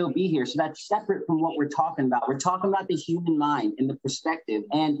would still be here. So that's separate from what we're talking about. We're talking about the human mind and the perspective.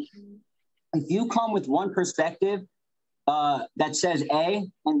 And if you come with one perspective that says A,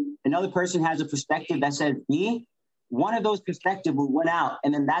 and another person has a perspective that says B, one of those perspectives will win out.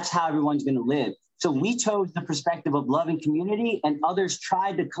 And then that's how everyone's going to live. So we chose the perspective of love and community, and others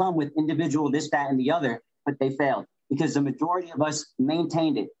tried to come with individual this, that, and the other, but they failed because the majority of us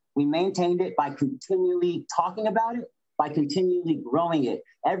maintained it. We maintained it by continually talking about it, by continually growing it.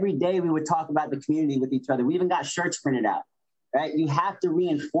 Every day we would talk about the community with each other. We even got shirts printed out, right? You have to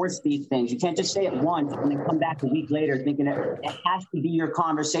reinforce these things. You can't just say it once and then come back a week later thinking it has to be your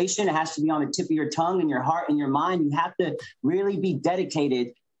conversation. It has to be on the tip of your tongue and your heart and your mind. You have to really be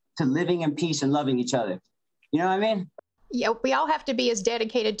dedicated to living in peace and loving each other. You know what I mean? Yeah, we all have to be as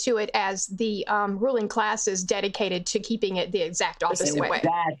dedicated to it as the ruling class is dedicated to keeping it the exact opposite way.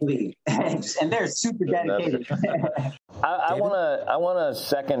 Exactly. And they're super dedicated. I want to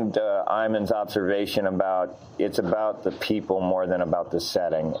second Ayman's observation about it's about the people more than about the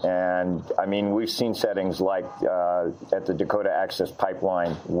setting. And I mean, we've seen settings like at the Dakota Access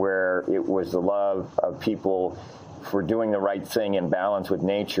Pipeline where it was the love of people for doing the right thing in balance with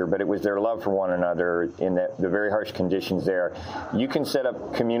nature, but it was their love for one another in the very harsh conditions there. You can set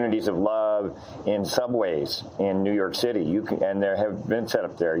up communities of love in subways in New York City, and there have been set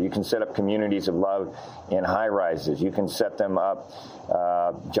up there. You can set up communities of love in high-rises. You can set them up.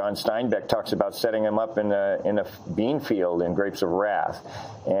 John Steinbeck talks about setting them up in a bean field in Grapes of Wrath.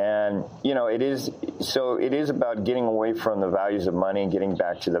 And, you know, it is about getting away from the values of money and getting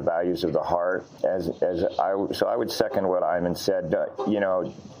back to the values of the heart. So I would second what Ayman said. You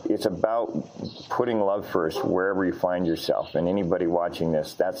know, it's about putting love first wherever you find yourself. And anybody watching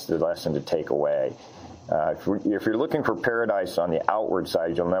this, that's the lesson to take away. If you're looking for paradise on the outward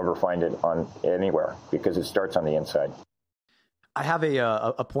side, you'll never find it on anywhere because it starts on the inside. I have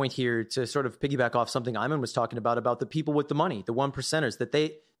a point here to sort of piggyback off something Ayman was talking about the people with the money, the one percenters, that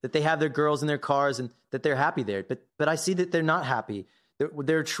they have their girls in their cars and that they're happy there. But I see that they're not happy.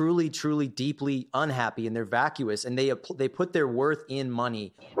 They're truly, truly, deeply unhappy, and they're vacuous, and they put their worth in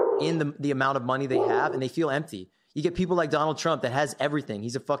money, in the amount of money they have, and they feel empty. You get people like Donald Trump that has everything.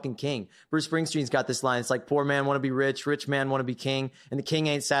 He's a fucking king. Bruce Springsteen's got this line. It's like, poor man want to be rich, rich man want to be king, and the king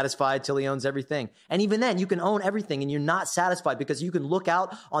ain't satisfied till he owns everything. And even then, you can own everything, and you're not satisfied because you can look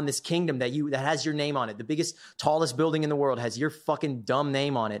out on this kingdom that has your name on it. The biggest, tallest building in the world has your fucking dumb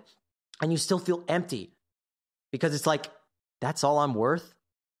name on it, and you still feel empty because it's like, that's all I'm worth?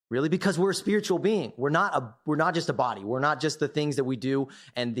 Really? Because we're a spiritual being. We're not just a body. We're not just the things that we do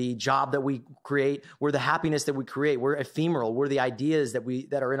and the job that we create. We're the happiness that we create. We're ephemeral. We're the ideas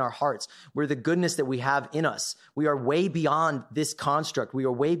that are in our hearts. We're the goodness that we have in us. We are way beyond this construct. We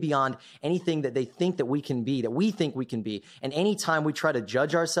are way beyond anything that they think that we can be, that we think we can be. And anytime we try to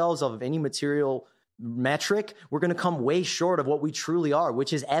judge ourselves off of any material metric, we're going to come way short of what we truly are,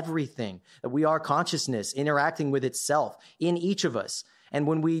 which is everything. That we are consciousness interacting with itself in each of us. And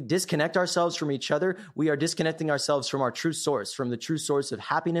when we disconnect ourselves from each other, we are disconnecting ourselves from our true source, from the true source of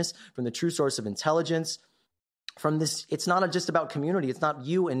happiness, from the true source of intelligence, from this. It's not just about community. It's not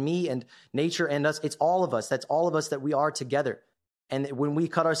you and me and nature and us. It's all of us. That's all of us that we are together. And when we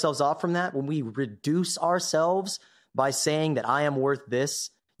cut ourselves off from that, when we reduce ourselves by saying that I am worth this,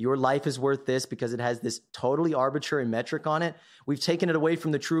 your life is worth this because it has this totally arbitrary metric on it, we've taken it away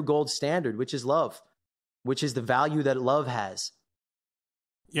from the true gold standard, which is love, which is the value that love has.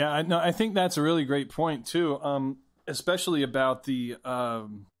 Yeah, I think that's a really great point too, especially about the.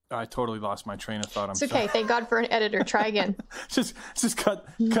 I totally lost my train of thought. It's okay. Thank God for an editor. Try again. just cut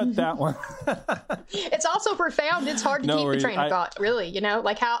that one. It's also profound. It's hard to keep the train of thought. Really, you know,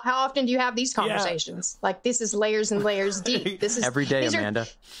 like how often do you have these conversations? Yeah. Like this is layers and layers deep. This is every day, Amanda.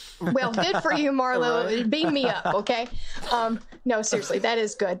 Well, good for you, Marlo. Right. Beam me up, okay? No, seriously, that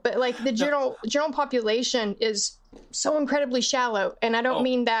is good. But like the general population is so incredibly shallow, and I don't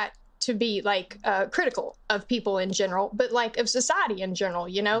mean that to be like critical of people in general, but like of society in general,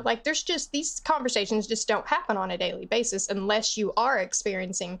 you know, like there's just these conversations just don't happen on a daily basis unless you are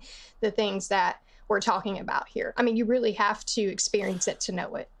experiencing the things that we're talking about here. I mean, you really have to experience it to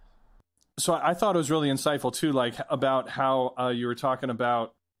know it. So I thought it was really insightful too, like about how you were talking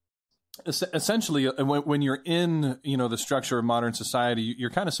about essentially, when you're in, the structure of modern society, you're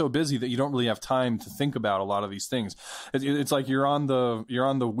kind of so busy that you don't really have time to think about a lot of these things. It's like you're on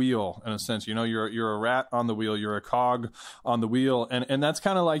the wheel in a sense. You're a rat on the wheel, you're a cog on the wheel, and that's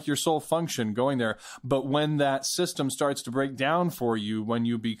kind of like your sole function going there. But when that system starts to break down for you, when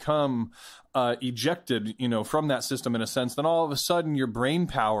you become ejected, from that system in a sense, then all of a sudden your brain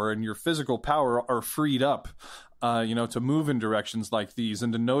power and your physical power are freed up. To move in directions like these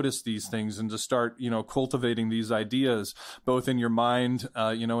and to notice these things and to start, cultivating these ideas, both in your mind,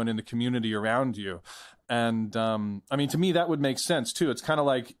 and in the community around you. And to me, that would make sense too. It's kind of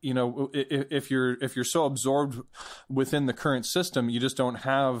like, if you're so absorbed within the current system, you just don't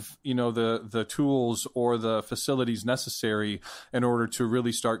have, the tools or the facilities necessary in order to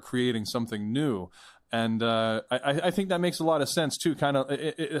really start creating something new. And I think that makes a lot of sense too, kind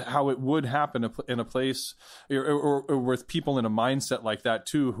of how it would happen in a place or with people in a mindset like that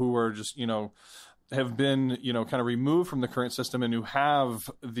too, who are just, have been, kind of removed from the current system and who have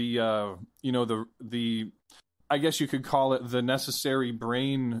the I guess you could call it the necessary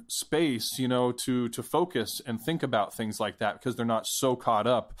brain space, to focus and think about things like that because they're not so caught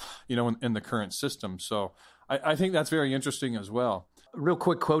up, in the current system. So I think that's very interesting as well. Real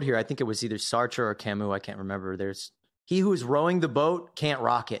quick quote here. I think it was either Sartre or Camus. I can't remember. There's, he who is rowing the boat can't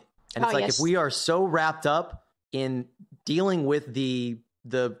rock it. And it's if we are so wrapped up in dealing with the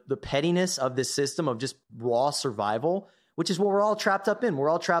pettiness of this system of just raw survival, which is what we're all trapped up in. We're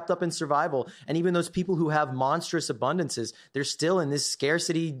all trapped up in survival. And even those people who have monstrous abundances, they're still in this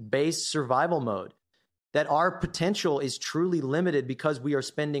scarcity-based survival mode. That our potential is truly limited because we are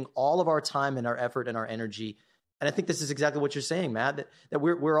spending all of our time and our effort and our energy. And I think this is exactly what you're saying, Matt, that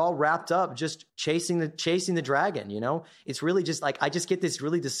we're all wrapped up just chasing the dragon, It's really just like, I just get this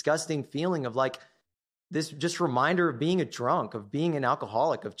really disgusting feeling of like this just reminder of being a drunk, of being an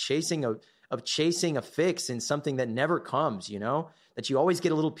alcoholic, of chasing a fix in something that never comes, that you always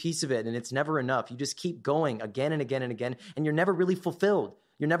get a little piece of it and it's never enough. You just keep going again and again and again, and you're never really fulfilled.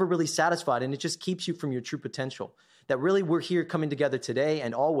 You're never really satisfied, and it just keeps you from your true potential. That really we're here coming together today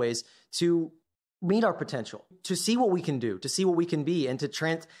and always to meet our potential, to see what we can do, to see what we can be, and to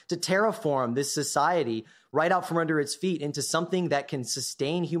terraform this society right out from under its feet into something that can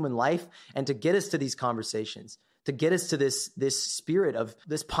sustain human life and to get us to these conversations, to get us to this spirit of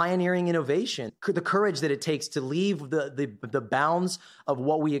this pioneering innovation, the courage that it takes to leave the bounds of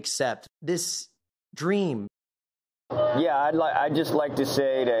what we accept, this dream. Yeah, I'd just like to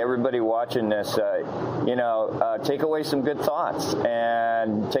say to everybody watching this, take away some good thoughts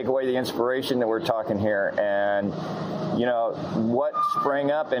and take away the inspiration that we're talking here. And, what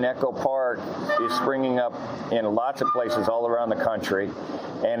sprang up in Echo Park is springing up in lots of places all around the country,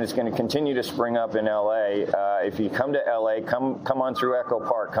 and it's going to continue to spring up in L.A. If you come to L.A., come on through Echo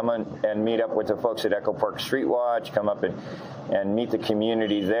Park. Come on and meet up with the folks at Echo Park Street Watch. Come up and meet the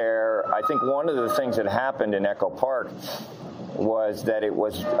community there. I think one of the things that happened in Echo Park was that it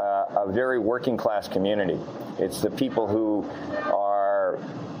was a very working class community. It's the people who are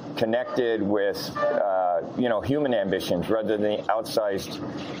connected with, human ambitions rather than the outsized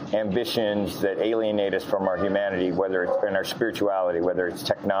ambitions that alienate us from our humanity, whether it's in our spirituality, whether it's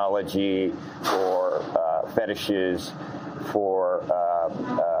technology or fetishes for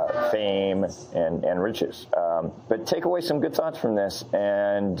fame and riches. But take away some good thoughts from this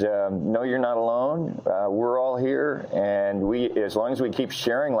and know you're not alone. We're all here, and as long as we keep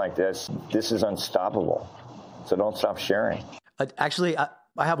sharing like this is unstoppable. So don't stop sharing. Actually,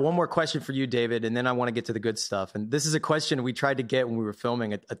 I have one more question for you, David, and then I want to get to the good stuff. And this is a question we tried to get when we were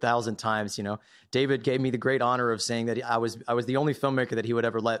filming 1,000 times. David gave me the great honor of saying that I was the only filmmaker that he would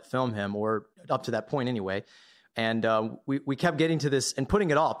ever let film him, or up to that point anyway. And we kept getting to this and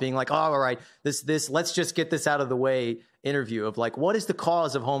putting it off, being like, oh, all right, this let's just get this out of the way interview of like, what is the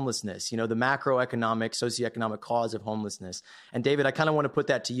cause of homelessness? The macroeconomic, socioeconomic cause of homelessness. And David, I kind of want to put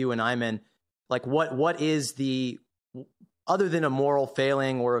that to you and Ayman. Like, what is the, other than a moral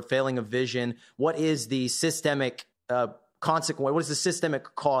failing or a failing of vision, what is the systemic consequence? What is the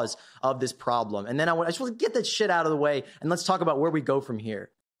systemic cause of this problem? And then I just want to get that shit out of the way, and let's talk about where we go from here.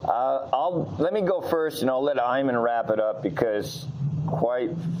 Let me go first, and I'll let Ayman wrap it up, because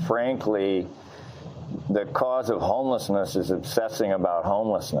quite frankly, the cause of homelessness is obsessing about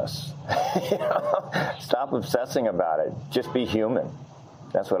homelessness. Stop obsessing about it. Just be human.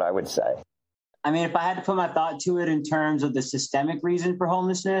 That's what I would say. I mean, if I had to put my thought to it in terms of the systemic reason for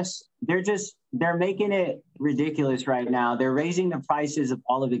homelessness, they're making it ridiculous right now. They're raising the prices of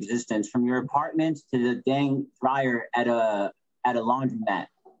all of existence, from your apartment to the dang dryer at a laundromat.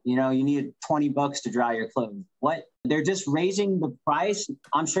 You know, you need $20 to dry your clothes. What? They're just raising the price.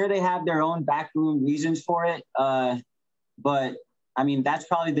 I'm sure they have their own backroom reasons for it. But I mean, that's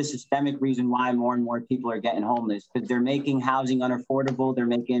probably the systemic reason why more and more people are getting homeless, because they're making housing unaffordable. They're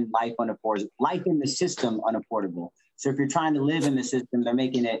making life unaffordable, life in the system unaffordable. So if you're trying to live in the system, they're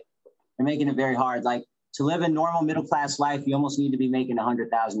making it very hard. Like, to live a normal middle class life, you almost need to be making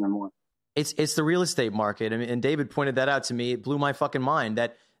 100,000 or more. It's the real estate market. I mean, and David pointed that out to me. It blew my fucking mind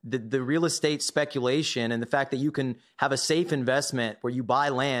that the real estate speculation and the fact that you can have a safe investment where you buy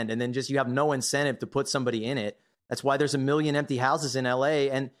land and then just you have no incentive to put somebody in it. That's why there's 1 million empty houses in LA,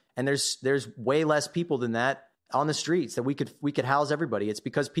 and there's way less people than that on the streets that we could house everybody. It's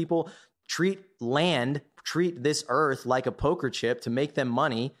because people treat this earth like a poker chip to make them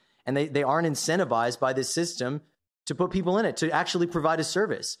money, and they aren't incentivized by this system to put people in it, to actually provide a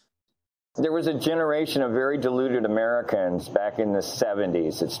service. There was a generation of very deluded Americans back in the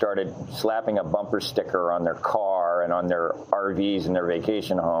 70s that started slapping a bumper sticker on their car and on their RVs and their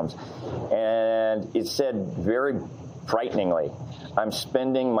vacation homes. And it said very frighteningly, "I'm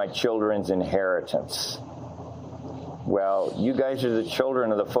spending my children's inheritance." Well, you guys are the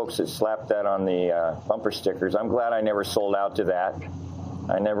children of the folks that slapped that on the bumper stickers. I'm glad I never sold out to that.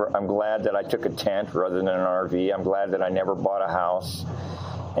 I'm glad that I took a tent rather than an RV. I'm glad that I never bought a house.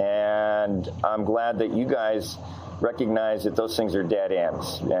 And I'm glad that you guys recognize that those things are dead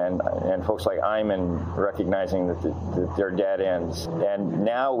ends, and folks like Ayman recognizing that they're dead ends. And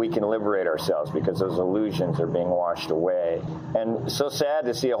now we can liberate ourselves because those illusions are being washed away. And so sad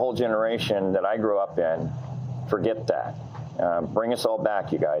to see a whole generation that I grew up in forget that. Bring us all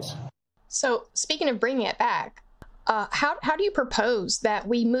back, you guys. So speaking of bringing it back, how do you propose that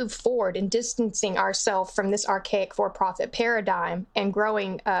we move forward in distancing ourselves from this archaic for-profit paradigm and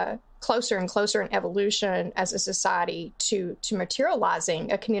growing closer and closer in evolution as a society to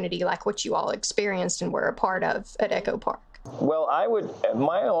materializing a community like what you all experienced and were a part of at Echo Park? Well,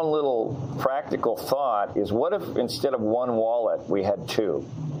 my own little practical thought is, what if instead of one wallet, we had two?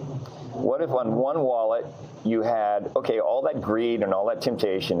 What if on one wallet you had, okay, all that greed and all that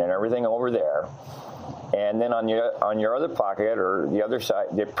temptation and everything over there, and then on your other pocket, or the other side,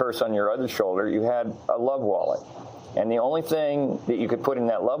 the purse on your other shoulder, you had a love wallet. And the only thing that you could put in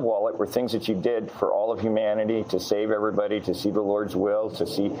that love wallet were things that you did for all of humanity, to save everybody, to see the Lord's will, to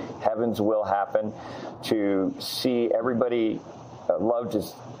see heaven's will happen, to see everybody loved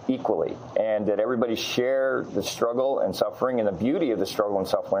as equally, and that everybody share the struggle and suffering and the beauty of the struggle and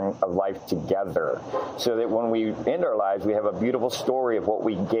suffering of life together, so that when we end our lives, we have a beautiful story of what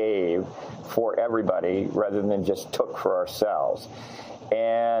we gave for everybody rather than just took for ourselves.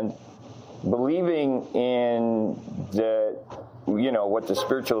 And believing in what the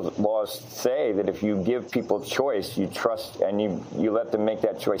spiritual laws say, that if you give people choice, you trust, and you let them make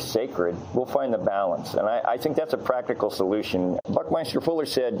that choice sacred, we'll find the balance. And I think that's a practical solution. Buckminster Fuller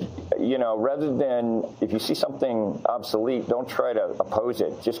said, rather than, if you see something obsolete, don't try to oppose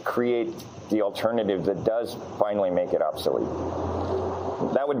it. Just create the alternative that does finally make it obsolete.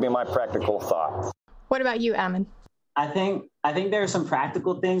 That would be my practical thought. What about you, Ayman? I think there are some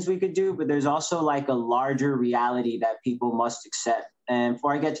practical things we could do, but there's also like a larger reality that people must accept. And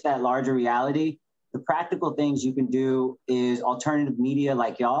before I get to that larger reality, the practical things you can do is alternative media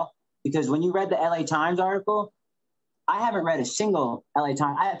like y'all. Because when you read the LA Times article, I haven't read a single LA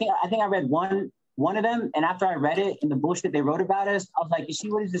Times. I think I read one of them. And after I read it and the bullshit they wrote about us, I was like, you see,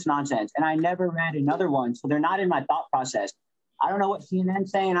 what is this nonsense? And I never read another one. So they're not in my thought process. I don't know what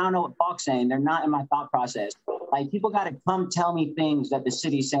CNN's saying. I don't know what Fox saying. They're not in my thought process. Like, people got to come tell me things that the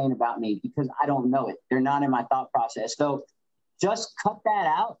city's saying about me, because I don't know it. They're not in my thought process. So just cut that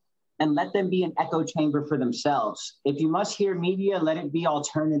out and let them be an echo chamber for themselves. If you must hear media, let it be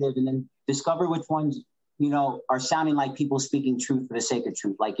alternative, and then discover which ones, are sounding like people speaking truth for the sake of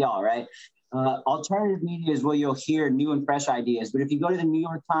truth, like y'all, right? Alternative media is where you'll hear new and fresh ideas. But if you go to the New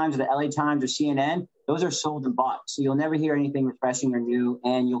York Times or the LA Times or CNN, those are sold and bought. So you'll never hear anything refreshing or new,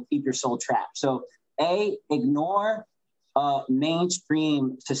 and you'll keep your soul trapped. So ignore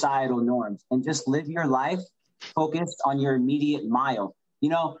mainstream societal norms and just live your life focused on your immediate mile.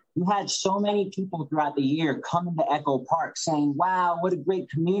 You had so many people throughout the year coming to Echo Park saying, wow, what a great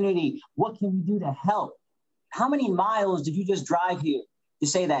community. What can we do to help? How many miles did you just drive here to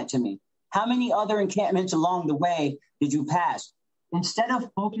say that to me? How many other encampments along the way did you pass? Instead of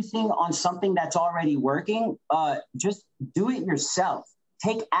focusing on something that's already working, just do it yourself.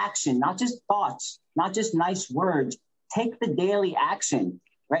 Take action, not just thoughts, not just nice words. Take the daily action,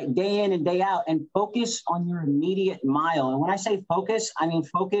 right? Day in and day out, and focus on your immediate mile. And when I say focus, I mean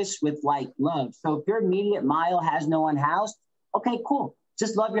focus with like love. So if your immediate mile has no Unhoused, okay, cool.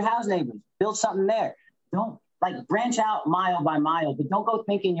 Just love your house neighbors. Build something there. Don't like branch out mile by mile, but don't go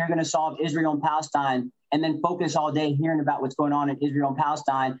thinking you're going to solve Israel and Palestine and then focus all day hearing about what's going on in Israel and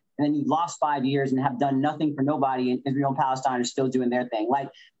Palestine. And then you've lost 5 years and have done nothing for nobody, and Israel and Palestine are still doing their thing. Like,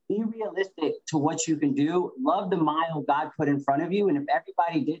 be realistic to what you can do. Love the mile God put in front of you. And if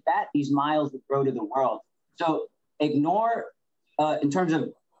everybody did that, these miles would grow to the world. So ignore, in terms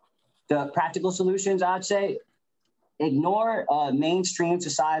of the practical solutions, I'd say, ignore mainstream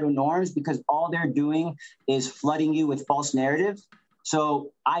societal norms, because all they're doing is flooding you with false narratives.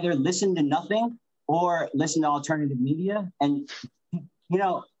 So either listen to nothing or listen to alternative media and,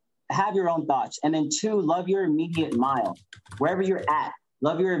 have your own thoughts. And then 2, love your immediate mile. Wherever you're at,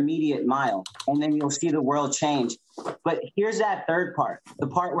 love your immediate mile, and then you'll see the world change. But here's that third part, the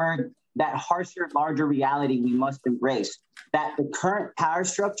part where that harsher, larger reality we must embrace, that the current power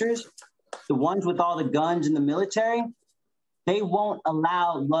structures, the ones with all the guns in the military, they won't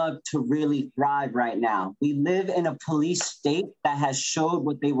allow love to really thrive right now. We live in a police state that has showed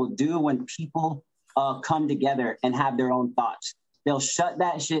what they will do when people come together and have their own thoughts. They'll shut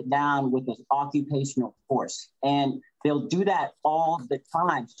that shit down with an occupational force. And they'll do that all the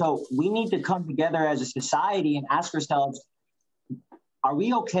time. So we need to come together as a society and ask ourselves, are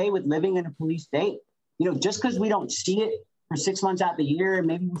we okay with living in a police state? Just because we don't see it for 6 months out the year,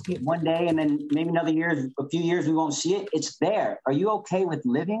 maybe we'll see it one day, and then maybe another year, a few years, we won't see it. It's there. Are you okay with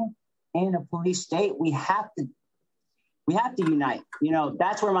living in a police state? We have to unite.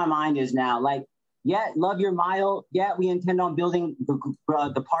 That's where my mind is now. Like, yeah, love your mile. Yeah, we intend on building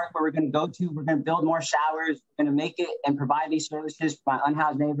the park where we're going to go to. We're going to build more showers. We're going to make it and provide these services for my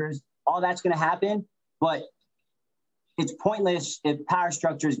unhoused neighbors. All that's going to happen. But it's pointless if power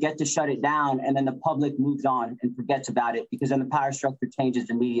structures get to shut it down and then the public moves on and forgets about it, because then the power structure changes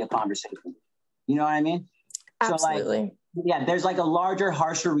the media conversation. You know what I mean? Absolutely. So there's like a larger,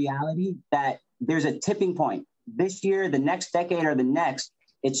 harsher reality that there's a tipping point. This year, the next decade, or the next,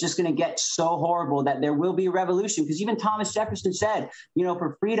 it's just going to get so horrible that there will be a revolution. Because even Thomas Jefferson said,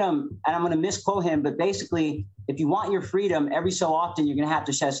 for freedom, and I'm going to misquote him, but basically, if you want your freedom, every so often, you're going to have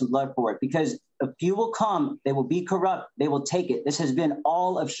to shed some blood for it. Because a few will come, they will be corrupt, they will take it. This has been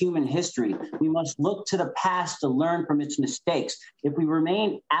all of human history. We must look to the past to learn from its mistakes. If we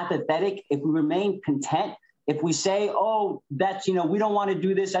remain apathetic, if we remain content, if we say, oh, that's, we don't want to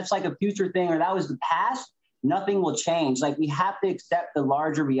do this, that's like a future thing, or that was the past, nothing will change. Like, we have to accept the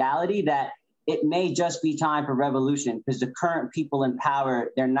larger reality that it may just be time for revolution, because the current people in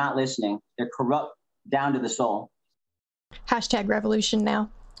power, they're not listening. They're corrupt down to the soul. #revolution now.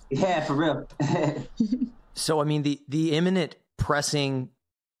 Yeah, for real. So, I mean, the imminent, pressing,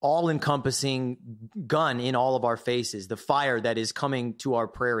 all-encompassing gun in all of our faces, the fire that is coming to our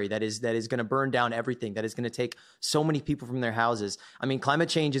prairie, that is going to burn down everything, that is going to take so many people from their houses. I mean, climate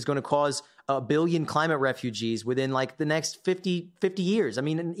change is going to cause 1 billion climate refugees within like the next 50 years. I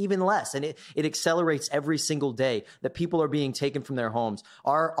mean, and even less. And it accelerates every single day that people are being taken from their homes.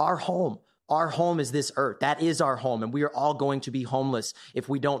 Our home is this earth. That is our home. And we are all going to be homeless if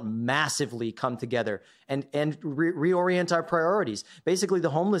we don't massively come together and reorient our priorities. Basically, the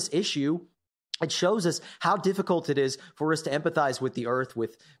homeless issue, it shows us how difficult it is for us to empathize with the earth,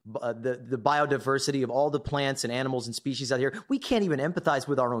 with the biodiversity of all the plants and animals and species out here. We can't even empathize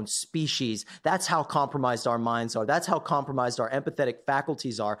with our own species. That's how compromised our minds are. That's how compromised our empathetic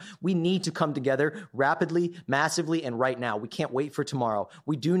faculties are. We need to come together rapidly, massively, and right now. We can't wait for tomorrow.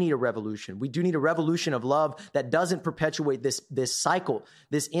 We do need a revolution. We do need a revolution of love that doesn't perpetuate this cycle,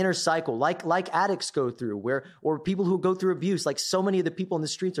 this inner cycle, like addicts go through, or people who go through abuse. Like, so many of the people in the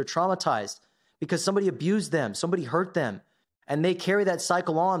streets are traumatized because somebody abused them, somebody hurt them, and they carry that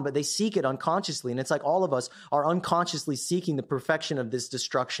cycle on, but they seek it unconsciously. And it's like all of us are unconsciously seeking the perfection of this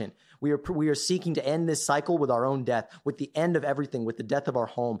destruction. We are seeking to end this cycle with our own death, with the end of everything, with the death of our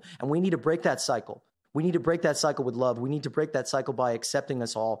home. And we need to break that cycle. We need to break that cycle with love. We need to break that cycle by accepting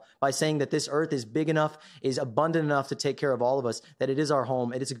us all, by saying that this earth is big enough, is abundant enough to take care of all of us, that it is our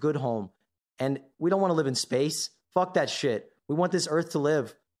home, it is a good home. And we don't want to live in space. Fuck that shit. We want this earth to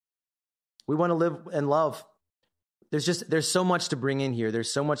live. We want to live and love. There's so much to bring in here.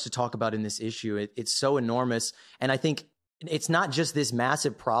 There's so much to talk about in this issue. It's so enormous. And I think it's not just this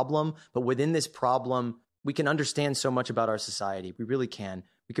massive problem, but within this problem, we can understand so much about our society. We really can.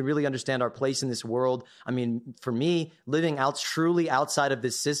 We can really understand our place in this world. I mean, for me, living truly outside of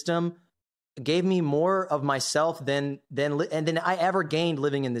this system gave me more of myself than I ever gained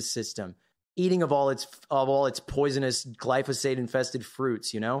living in this system, eating of all its poisonous glyphosate infested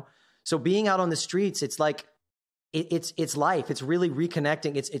fruits, So being out on the streets, it's like, it's life. It's really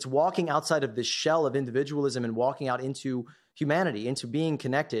reconnecting. It's walking outside of this shell of individualism and walking out into humanity, into being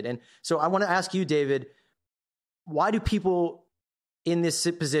connected. And so I want to ask you, David, why do people in this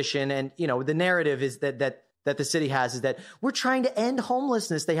position, and the narrative is that the city has, is that we're trying to end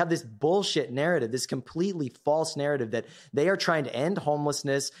homelessness. They have this bullshit narrative, this completely false narrative that they are trying to end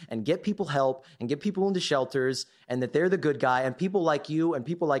homelessness and get people help and get people into shelters, and that they're the good guy. And people like you and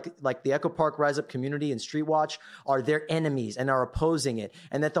people like the Echo Park Rise Up community and Street Watch are their enemies and are opposing it.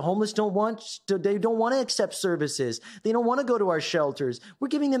 And that the homeless don't want to accept services. They don't want to go to our shelters. We're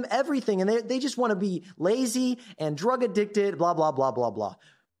giving them everything, and they just want to be lazy and drug addicted, blah, blah, blah, blah, blah.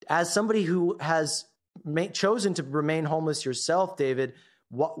 As somebody who has chosen to remain homeless yourself, David,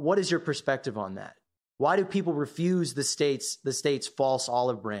 what is your perspective on that? Why do people refuse the state's false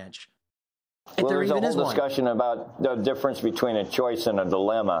olive branch? Well, there's a whole discussion about the difference between a choice and a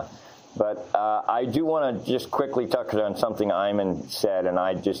dilemma. But I do want to just quickly touch on something Ayman said, and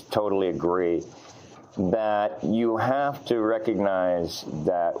I just totally agree, that you have to recognize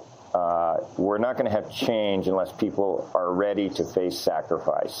that we're not going to have change unless people are ready to face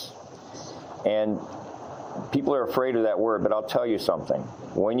sacrifice. And people are afraid of that word, but I'll tell you something.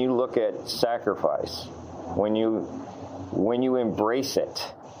 When you look at sacrifice, when you embrace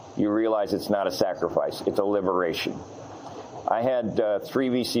it, you realize it's not a sacrifice, it's a liberation. I had 3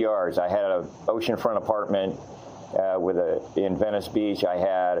 VCRs. I had an oceanfront apartment in Venice Beach. I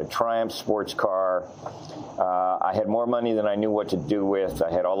had a Triumph sports car. I had more money than I knew what to do with.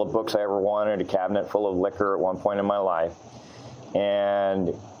 I had all the books I ever wanted, a cabinet full of liquor at one point in my life.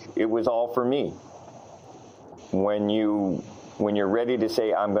 And it was all for me. When you're ready to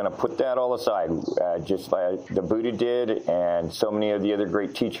say, I'm going to put that all aside, just like the Buddha did and so many of the other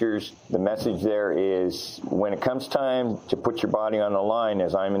great teachers, the message there is, when it comes time to put your body on the line,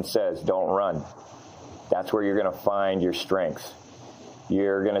 as Ayman says, don't run. That's where you're going to find your strength.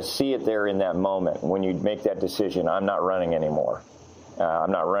 You're going to see it there in that moment when you make that decision. I'm not running anymore.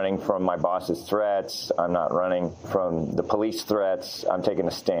 I'm not running from my boss's threats. I'm not running from the police threats. I'm taking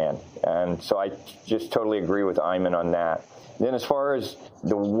a stand. And so I just totally agree with Ayman on that. Then as far as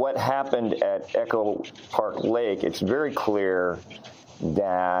what happened at Echo Park Lake, it's very clear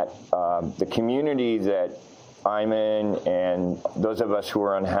that the community that Ayman and those of us who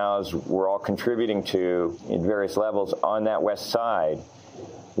are unhoused were all contributing to in various levels on that west side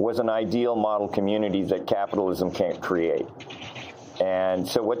was an ideal model community that capitalism can't create. And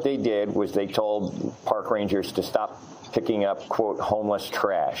so what they did was they told park rangers to stop picking up, quote, homeless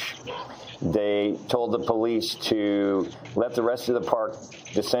trash. They told the police to let the rest of the park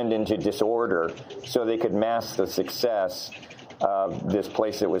descend into disorder so they could mask the success of this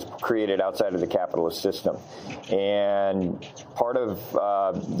place that was created outside of the capitalist system. And part of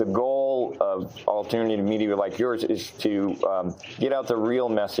the goal of alternative media like yours is to get out the real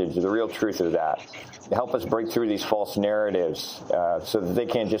message, the real truth of that, to help us break through these false narratives so that they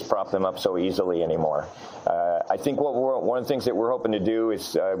can't just prop them up so easily anymore. I think one of the things that we're hoping to do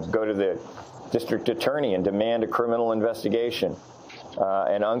is go to the district attorney and demand a criminal investigation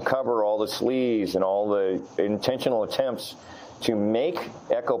and uncover all the sleaze and all the intentional attempts to make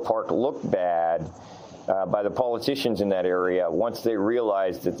Echo Park look bad by the politicians in that area once they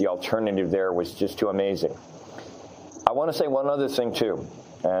realized that the alternative there was just too amazing. I want to say one other thing, too,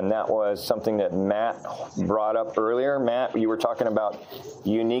 and that was something that Matt brought up earlier. Matt, you were talking about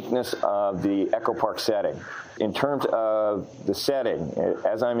the uniqueness of the Echo Park setting. In terms of the setting,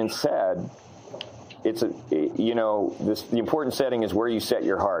 as Ayman said, the important setting is where you set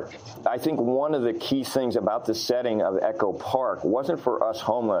your heart. I think one of the key things about the setting of Echo Park wasn't for us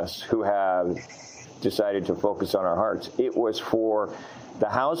homeless who have decided to focus on our hearts. It was for the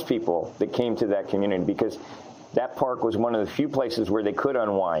housed people that came to that community, because that park was one of the few places where they could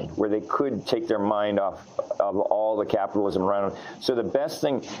unwind, where they could take their mind off of all the capitalism around them. So the best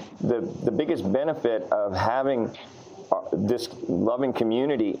thing, the biggest benefit of having this loving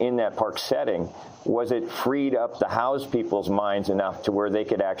community in that park setting was it freed up the housed people's minds enough to where they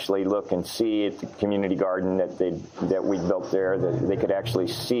could actually look and see at the community garden that we built there, that they could actually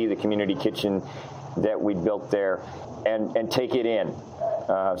see the community kitchen that we built there and take it in.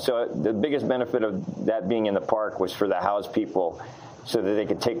 So the biggest benefit of that being in the park was for the housed people, so that they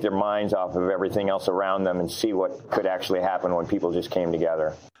could take their minds off of everything else around them and see what could actually happen when people just came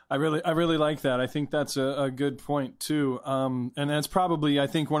together. I really like that. I think that's a good point too. And that's probably, I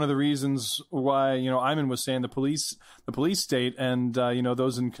think, one of the reasons why, Ayman was saying the police state and,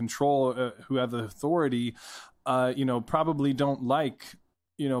 those in control who have the authority, probably don't like,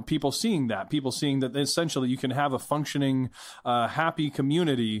 people seeing that essentially you can have a functioning, happy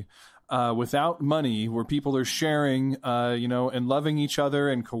community without money, where people are sharing, and loving each other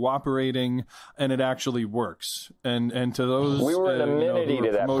and cooperating, and it actually works. And to those, we were an amenity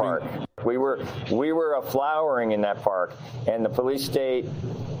to that park. We were a flowering in that park, and the police state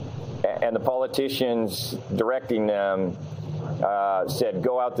and the politicians directing them said,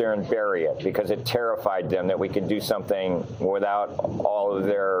 go out there and bury it, because it terrified them that we could do something without all of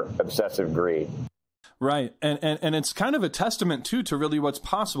their obsessive greed. Right. And it's kind of a testament, too, to really what's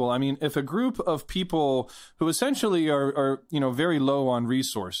possible. I mean, if a group of people who essentially are very low on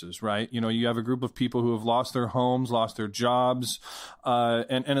resources, right? You have a group of people who have lost their homes, lost their jobs,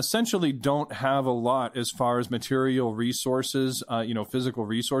 and essentially don't have a lot as far as material resources, physical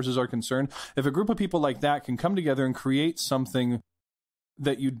resources are concerned. If a group of people like that can come together and create something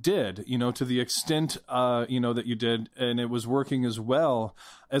that you did, to the extent, that you did, and it was working as well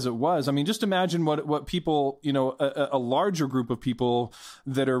as it was. I mean, just imagine what people, a larger group of people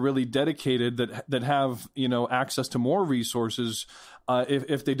that are really dedicated, that have, access to more resources,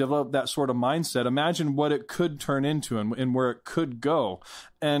 if they develop that sort of mindset. Imagine what it could turn into and where it could go.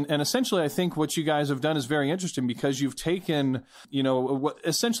 And essentially, I think what you guys have done is very interesting, because you've taken,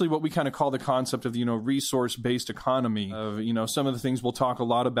 essentially what we kind of call the concept of, resource-based economy, of, some of the things we'll talk a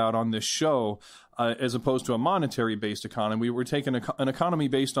lot about on this show, as opposed to a monetary-based economy. We're taking an economy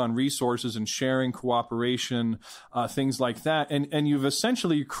based on resources and sharing, cooperation, things like that. And you've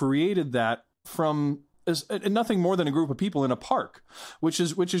essentially created that from nothing more than a group of people in a park, which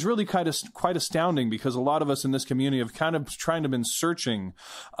is really quite astounding, because a lot of us in this community have kind of been searching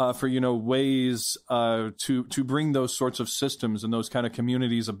for ways to bring those sorts of systems and those kind of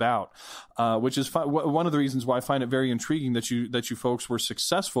communities about, which is one of the reasons why I find it very intriguing that you folks were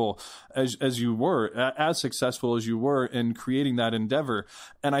successful as successful as you were in creating that endeavor.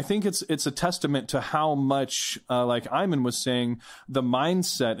 And I think it's a testament to how much, like Ayman was saying, the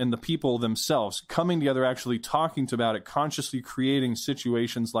mindset and the people themselves coming together, actually talking about it, consciously creating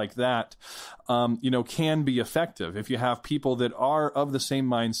situations like that, can be effective if you have people that are of the same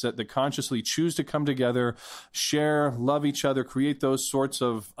mindset, that consciously choose to come together, share, love each other, create those sorts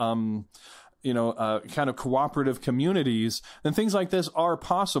of kind of cooperative communities, then things like this are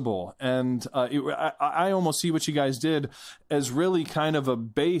possible. And I almost see what you guys did as really kind of a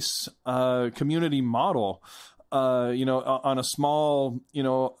base community model, on a small,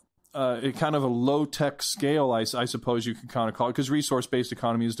 kind of a low-tech scale, I suppose you could kind of call it, because resource-based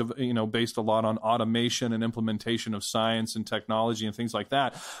economy is, based a lot on automation and implementation of science and technology and things like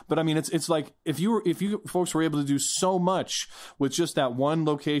that. But I mean, it's like if you folks were able to do so much with just that one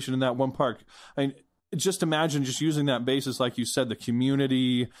location in that one park. I mean, just imagine just using that basis, like you said, the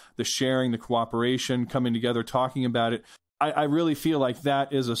community, the sharing, the cooperation, coming together, talking about it. I really feel like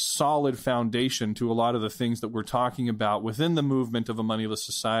that is a solid foundation to a lot of the things that we're talking about within the movement of a moneyless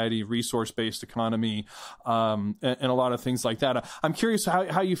society, resource-based economy, and a lot of things like that. I'm curious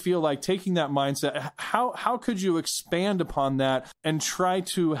how you feel like taking that mindset, how could you expand upon that and try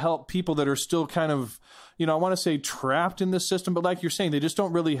to help people that are still kind of, I want to say trapped in this system, but like you're saying, they just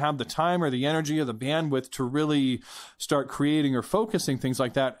don't really have the time or the energy or the bandwidth to really start creating or focusing things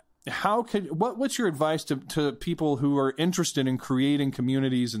like that. What's your advice to people who are interested in creating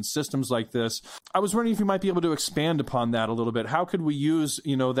communities and systems like this? I was wondering if you might be able to expand upon that a little bit. How could we use,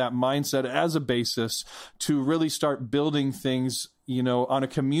 that mindset as a basis to really start building things, on a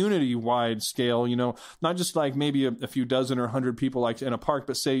community-wide scale, not just like maybe a few dozen or 100 people like in a park,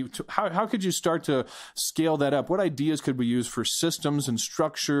 but say, how could you start to scale that up? What ideas could we use for systems and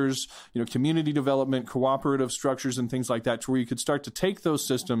structures, community development, cooperative structures and things like that, to where you could start to take those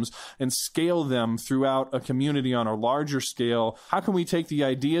systems and scale them throughout a community on a larger scale? How can we take the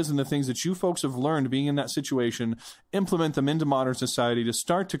ideas and the things that you folks have learned being in that situation, implement them into modern society to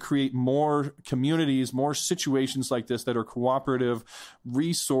start to create more communities, more situations like this that are cooperative,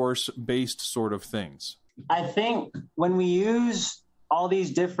 resource-based sort of things? I think when we use all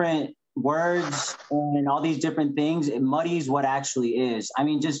these different words and all these different things, it muddies what actually is. I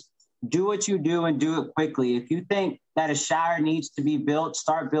mean, just do what you do and do it quickly. If you think that a shower needs to be built,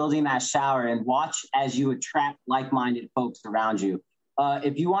 start building that shower and watch as you attract like-minded folks around you.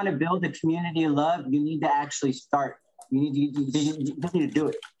 If you want to build a community of love, you need to actually start. You just need to do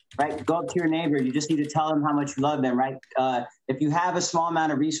it. Right? Go up to your neighbor. You just need to tell them how much you love them, right? If you have a small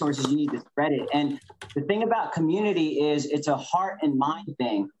amount of resources, you need to spread it. And the thing about community is it's a heart and mind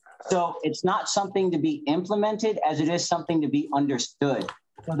thing. So it's not something to be implemented as it is something to be understood.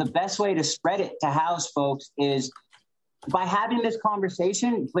 So the best way to spread it, to house folks, is by having this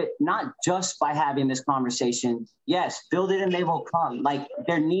conversation, but not just by having this conversation. Yes, build it and they will come. Like,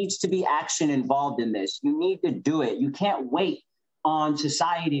 there needs to be action involved in this. You need to do it. You can't wait on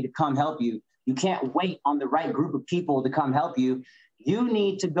society to come help you. You can't wait on the right group of people to come help you. You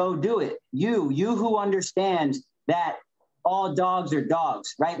need to go do it. You who understands that all dogs are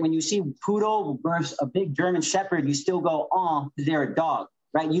dogs, right? When you see poodle versus a big German shepherd, you still go, oh, they're a dog,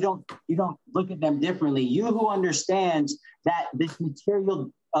 right? You don't look at them differently. You who understands that this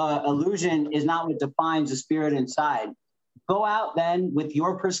material illusion is not what defines the spirit inside. Go out then with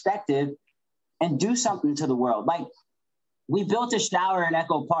your perspective and do something to the world. Like, we built a shower in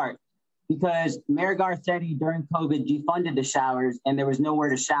Echo Park because Mayor Garcetti during COVID defunded the showers and there was nowhere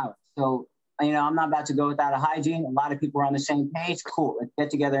to shower. So, you know, I'm not about to go without a hygiene. A lot of people are on the same page. Cool, let's get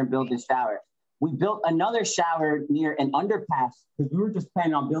together and build this shower. We built another shower near an underpass because we were just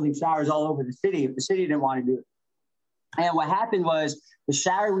planning on building showers all over the city if the city didn't want to do it. And what happened was the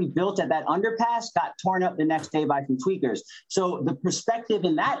shower we built at that underpass got torn up the next day by some tweakers. So the perspective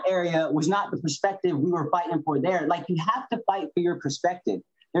in that area was not the perspective we were fighting for there. Like, you have to fight for your perspective.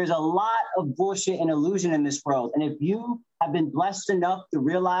 There's a lot of bullshit and illusion in this world. And if you have been blessed enough to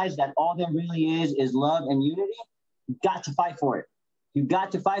realize that all there really is love and unity, you've got to fight for it. You've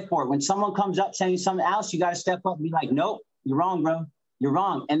got to fight for it. When someone comes up saying something else, you got to step up and be like, nope, you're wrong, bro. You're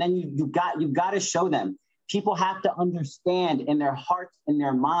wrong. And then you've got to show them. People have to understand in their hearts and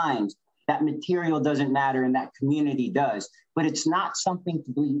their minds that material doesn't matter and that community does. But it's not something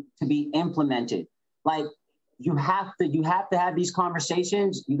to be implemented. Like, you have to have these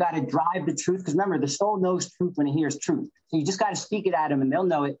conversations. You got to drive the truth. Because remember, the soul knows truth when it hears truth. So you just got to speak it at them and they'll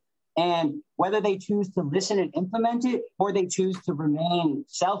know it. And whether they choose to listen and implement it or they choose to remain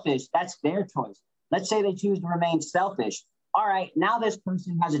selfish, that's their choice. Let's say they choose to remain selfish. All right, now this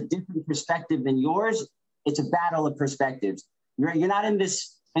person has a different perspective than yours. It's a battle of perspectives. You're not in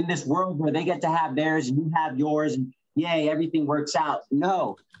this world where they get to have theirs and you have yours and yay, everything works out.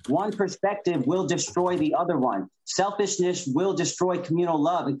 No, one perspective will destroy the other one. Selfishness will destroy communal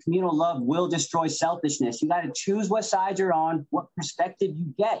love, and communal love will destroy selfishness. You got to choose what side you're on, what perspective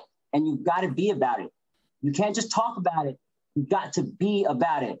you get, and you've got to be about it. You can't just talk about it. You've got to be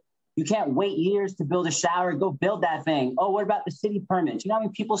about it. You can't wait years to build a shower. Go build that thing. Oh, what about the city permits? You know how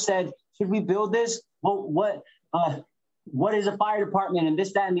many people said, should we build this? Well, what is a fire department and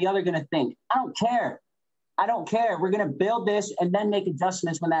this, that, and the other going to think? I don't care. I don't care. We're going to build this and then make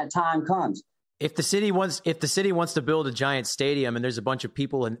adjustments when that time comes. If the city wants to build a giant stadium and there's a bunch of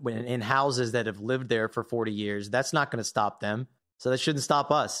people in houses that have lived there for 40 years, that's not going to stop them. So that shouldn't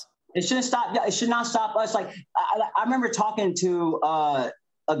stop us. It shouldn't stop. Yeah, it should not stop us. Like, I remember talking to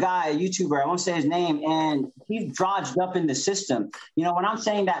a guy, a YouTuber, I won't say his name, and he's dodged up in the system. You know, when I'm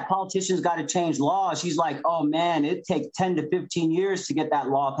saying that politicians got to change laws, he's like, oh man, it takes 10 to 15 years to get that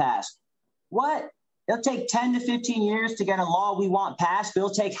law passed. What? It'll take 10 to 15 years to get a law we want passed. It'll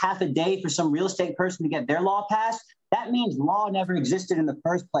take half a day for some real estate person to get their law passed. That means law never existed in the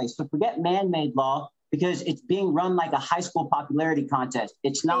first place. So forget man-made law, because it's being run like a high school popularity contest.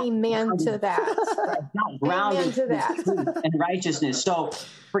 It's not. Amen to that. It's not grounded in truth and righteousness. So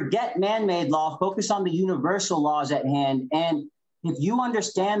forget man-made law. Focus on the universal laws at hand. And if you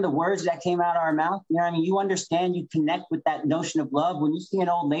understand the words that came out of our mouth, you know what I mean? You understand, you connect with that notion of love. When you see an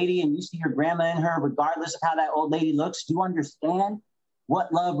old lady and you see your grandma in her, regardless of how that old lady looks, you understand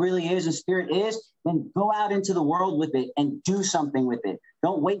what love really is and spirit is, then go out into the world with it and do something with it.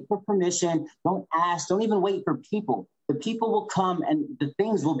 Don't wait for permission. Don't ask. Don't even wait for people. The people will come and the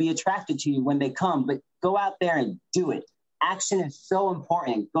things will be attracted to you when they come, but go out there and do it. Action is so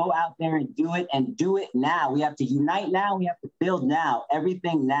important. Go out there and do it now. We have to unite now. We have to build now.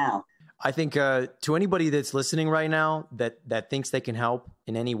 Everything now. I think to anybody that's listening right now that thinks they can help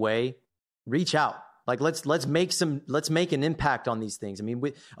in any way, reach out. Like, let's make an impact on these things. I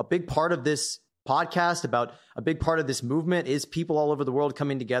mean, a big part of this podcast, about a big part of this movement, is people all over the world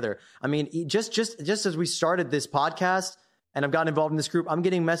coming together. I mean, just as we started this podcast and I've gotten involved in this group, I'm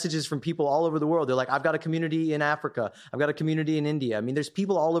getting messages from people all over the world. They're like, I've got a community in Africa. I've got a community in India. I mean, there's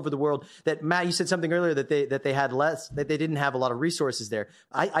people all over the world that, Matt, you said something earlier that they didn't have a lot of resources there.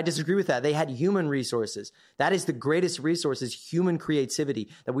 I disagree with that. They had human resources. That is the greatest resource, is human creativity,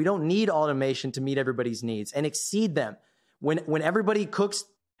 that we don't need automation to meet everybody's needs and exceed them. When everybody cooks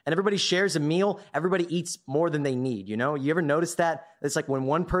and everybody shares a meal, everybody eats more than they need. You know, you ever notice that? It's like when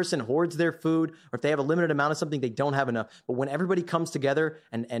one person hoards their food, or if they have a limited amount of something, they don't have enough. But when everybody comes together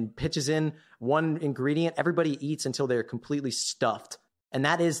and pitches in one ingredient, everybody eats until they're completely stuffed. And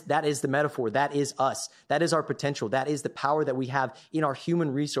that is the metaphor. That is us. That is our potential. That is the power that we have in our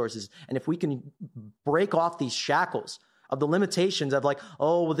human resources. And if we can break off these shackles of the limitations of like,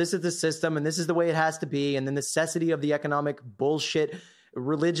 oh, well, this is the system and this is the way it has to be, and the necessity of the economic bullshit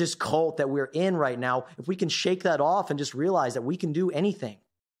religious cult that we're in right now, if we can shake that off and just realize that we can do anything,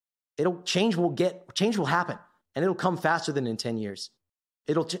 change will happen, and it'll come faster than in 10 years.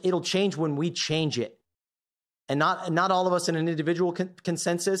 It'll change when we change it, and not all of us in an individual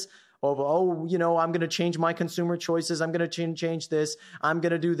consensus of, I'm going to change my consumer choices. I'm going to change this. I'm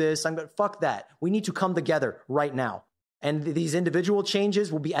going to do this. Fuck that. We need to come together right now. And these individual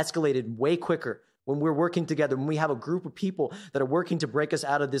changes will be escalated way quicker when we're working together, when we have a group of people that are working to break us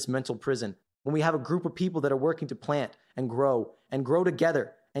out of this mental prison, when we have a group of people that are working to plant and grow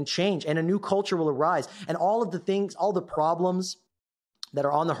together and change, and a new culture will arise. And all of the things, all the problems that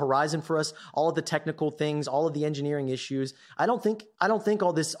are on the horizon for us, all of the technical things, all of the engineering issues, I don't think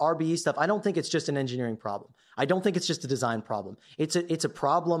all this RBE stuff, I don't think it's just an engineering problem. I don't think it's just a design problem. It's a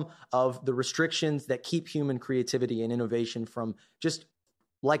problem of the restrictions that keep human creativity and innovation from just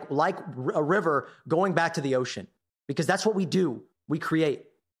like a river going back to the ocean, because that's what we do. We create,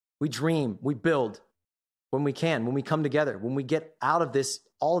 we dream, we build when we come together, when we get out of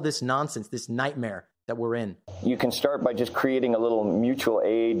all of this nonsense, this nightmare that we're in. You can start by just creating a little mutual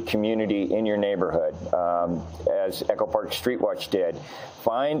aid community in your neighborhood, as Echo Park Street Watch did.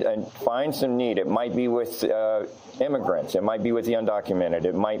 Find some need. It might be with immigrants. It might be with the undocumented.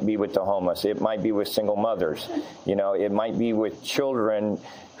 It might be with the homeless. It might be with single mothers. It might be with children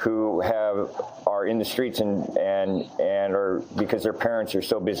who are in the streets and are, because their parents are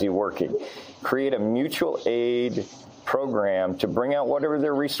so busy working. Create a mutual aid program to bring out whatever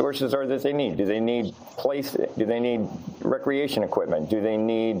their resources are that they need. Do they need do they need recreation equipment? Do they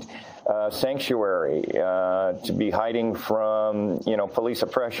need sanctuary to be hiding from police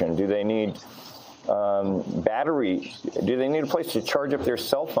oppression? Do they need batteries? Do they need a place to charge up their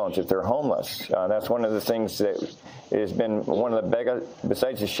cell phones if they're homeless? That's one of the things that has been one of the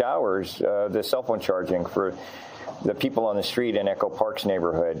besides the showers, the cell phone charging for the people on the street in Echo Park's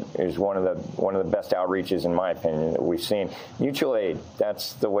neighborhood is one of the best outreaches, in my opinion, that we've seen. Mutual aid,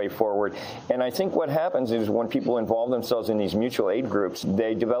 that's the way forward. And I think what happens is when people involve themselves in these mutual aid groups,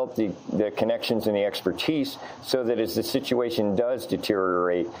 they develop the connections and the expertise so that as the situation does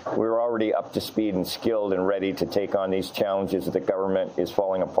deteriorate, we're already up to speed and skilled and ready to take on these challenges that the government is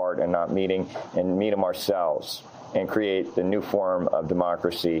falling apart and not meeting, and meet them ourselves and create the new form of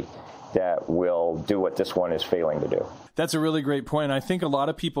democracy that will do what this one is failing to do. That's a really great point. I think a lot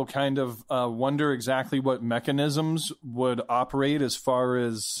of people kind of wonder exactly what mechanisms would operate as far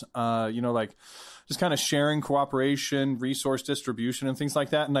as, just kind of sharing, cooperation, resource distribution, and things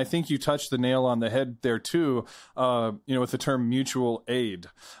like that. And I think you touched the nail on the head there too, with the term mutual aid.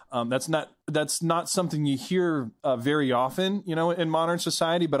 That's not something you hear very often, in modern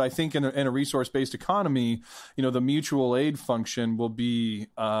society. But I think in a resource-based economy, the mutual aid function will be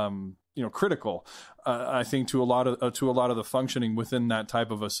critical, I think, to a lot of the functioning within that type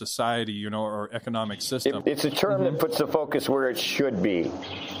of a society, or economic system. It's a term that puts the focus where it should be,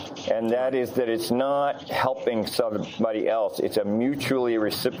 and that is that it's not helping somebody else. It's a mutually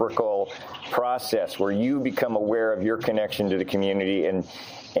reciprocal process where you become aware of your connection to the community and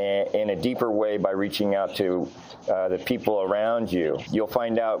in a deeper way by reaching out to the people around you. You'll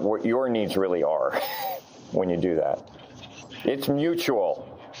find out what your needs really are when you do that. It's mutual.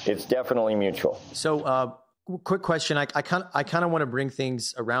 It's definitely mutual. So, quick question. I kind of want to bring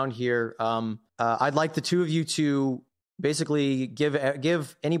things around here. I'd like the two of you to basically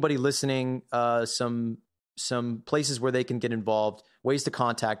give anybody listening some places where they can get involved, ways to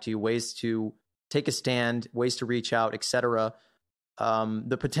contact you, ways to take a stand, ways to reach out, etc.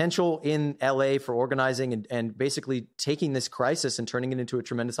 The potential in LA for organizing and basically taking this crisis and turning it into a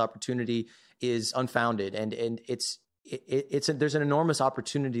tremendous opportunity is unfounded, and there's an enormous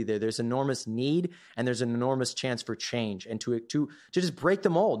opportunity there. There's enormous need, and there's an enormous chance for change, and to just break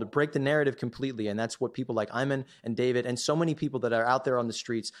the mold, to break the narrative completely. And that's what people like Ayman and David and so many people that are out there on the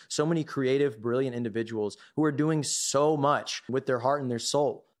streets, so many creative, brilliant individuals who are doing so much with their heart and their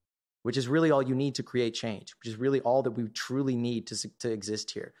soul, which is really all you need to create change, which is really all that we truly need to exist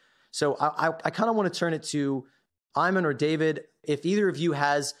here. So I kind of want to turn it to Ayman or David. If either of you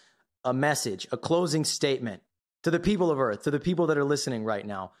has a message, a closing statement to the people of Earth, to the people that are listening right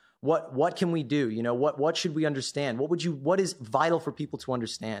now, what can we do? What should we understand? What is vital for people to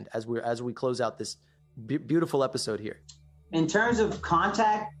understand as we close out this beautiful episode here? In terms of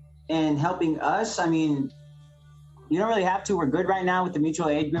contact and helping us, I mean, you don't really have to. We're good right now with the mutual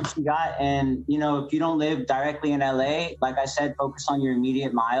aid groups we got. And, if you don't live directly in LA, like I said, focus on your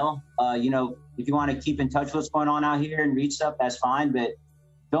immediate mile. If you want to keep in touch with what's going on out here and read stuff, that's fine. But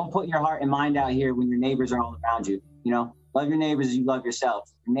don't put your heart and mind out here when your neighbors are all around you. Love your neighbors as you love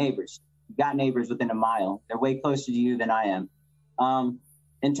yourself. Your neighbors. You got neighbors within a mile. They're way closer to you than I am.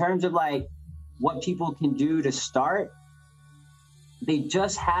 In terms of like what people can do to start, they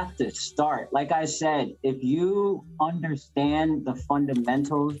just have to start. Like I said, if you understand the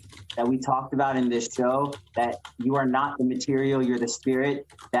fundamentals that we talked about in this show, that you are not the material, you're the spirit,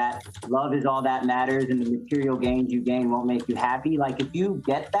 that love is all that matters and the material gains you gain won't make you happy. Like if you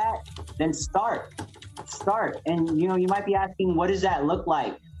get that, then start. And you know, you might be asking, what does that look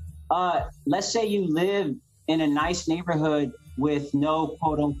like? Let's say you live in a nice neighborhood with no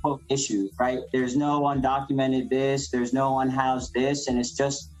quote unquote issues, right? There's no undocumented this, there's no unhoused this, and it's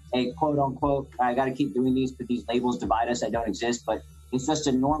just a quote unquote, I got to keep doing these because these labels divide us, I don't exist, but it's just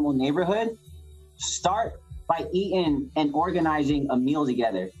a normal neighborhood. Start by eating and organizing a meal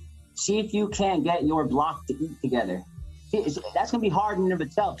together. See if you can't get your block to eat together. That's going to be hard in and of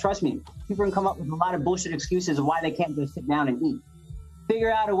itself. Trust me. People can come up with a lot of bullshit excuses of why they can't just sit down and eat.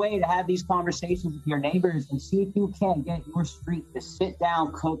 Figure out a way to have these conversations with your neighbors and see if you can't get your street to sit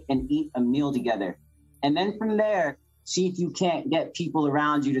down, cook, and eat a meal together. And then from there, see if you can't get people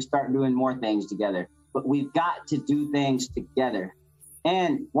around you to start doing more things together. But we've got to do things together.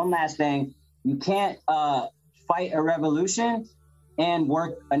 And one last thing, you can't fight a revolution and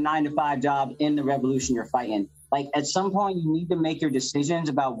work a 9-to-5 job in the revolution you're fighting. Like at some point, you need to make your decisions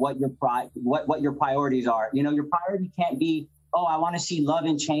about what your priorities are. You know, your priority can't be, oh, I want to see love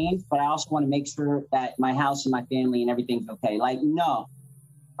and change, but I also want to make sure that my house and my family and everything's okay. Like, no,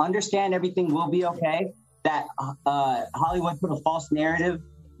 understand everything will be okay. That Hollywood put a false narrative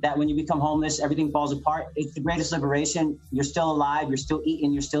that when you become homeless, everything falls apart. It's the greatest liberation. You're still alive. You're still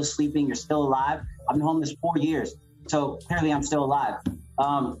eating. You're still sleeping. You're still alive. I've been homeless 4 years. So clearly I'm still alive.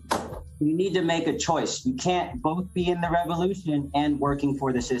 You need to make a choice. You can't both be in the revolution and working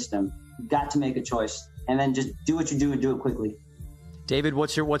for the system. You've got to make a choice. And then just do what you do and do it quickly. David,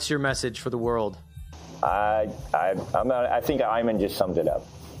 what's your message for the world? I think Ayman just summed it up.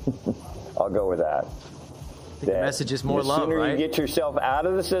 I'll go with that. The message is more love, right? The sooner you get yourself out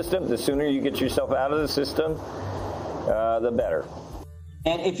of the system, the better.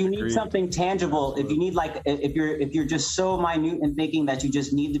 And if you need something tangible, if you need if you're just so minute in thinking that you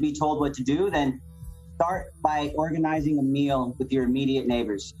just need to be told what to do, then start by organizing a meal with your immediate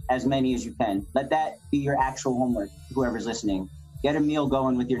neighbors, as many as you can. Let that be your actual homework, whoever's listening. Get a meal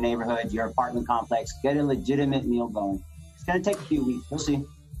going with your neighborhood, your apartment complex. Get a legitimate meal going. It's going to take a few weeks. We'll see.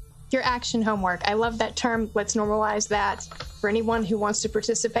 Your action homework. I love that term. Let's normalize that. For anyone who wants to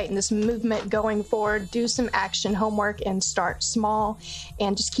participate in this movement going forward, do some action homework and start small.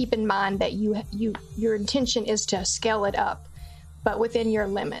 And just keep in mind that your intention is to scale it up, but within your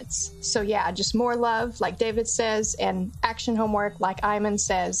limits. So yeah, just more love, like David says, and action homework, like Ayman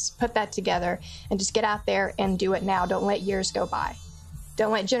says. Put that together and just get out there and do it now. Don't let years go by.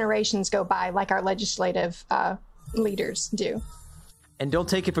 Don't let generations go by like our legislative leaders do. And don't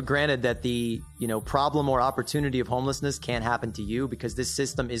take it for granted that the problem or opportunity of homelessness can't happen to you, because this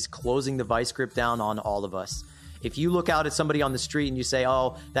system is closing the vice grip down on all of us. If you look out at somebody on the street and you say,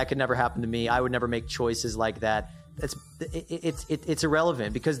 oh, that could never happen to me, I would never make choices like that, it's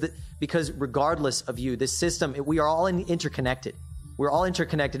irrelevant, because regardless of you, this system, we are all interconnected. We're all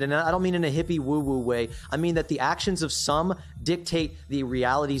interconnected, and I don't mean in a hippie woo-woo way. I mean that the actions of some dictate the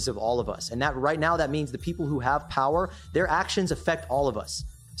realities of all of us. And that right now, that means the people who have power, their actions affect all of us.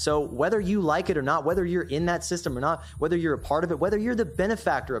 So whether you like it or not, whether you're in that system or not, whether you're a part of it, whether you're the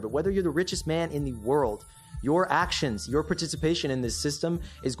benefactor of it, whether you're the richest man in the world, your actions, your participation in this system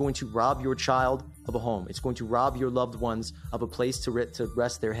is going to rob your child of a home. It's going to rob your loved ones of a place to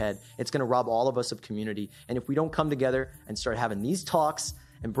rest their head. It's going to rob all of us of community. And if we don't come together and start having these talks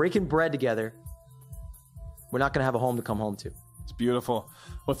and breaking bread together, we're not going to have a home to come home to. It's beautiful.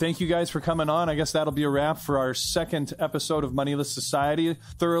 Well, thank you guys for coming on. I guess that'll be a wrap for our second episode of Moneyless Society.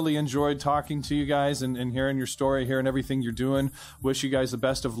 Thoroughly enjoyed talking to you guys and hearing your story, hearing everything you're doing. Wish you guys the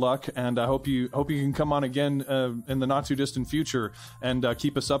best of luck, and I hope you can come on again in the not too distant future and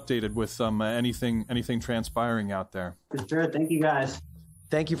keep us updated with anything transpiring out there. For sure. Thank you guys.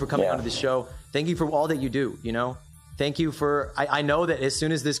 Thank you for coming onto the show. Thank you for all that you do. Thank you for, I know that as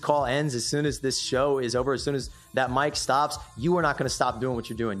soon as this call ends, as soon as this show is over, as soon as that mic stops, you are not going to stop doing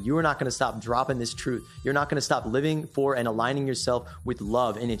what you're doing. You are not going to stop dropping this truth. You're not going to stop living for and aligning yourself with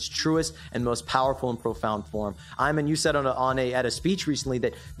love in its truest and most powerful and profound form. Ayman, you said at a speech recently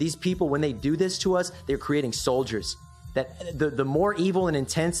that these people, when they do this to us, they're creating soldiers. That the more evil and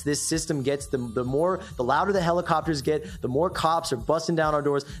intense this system gets, the louder the helicopters get, the more cops are busting down our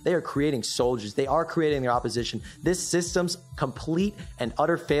doors. They are creating soldiers. They are creating their opposition. This system's complete and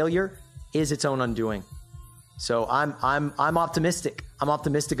utter failure is its own undoing. So I'm optimistic. I'm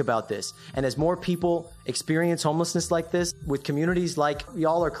optimistic about this. And as more people experience homelessness like this, with communities like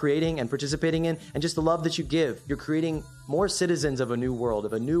y'all are creating and participating in, and just the love that you give, you're creating more citizens of a new world,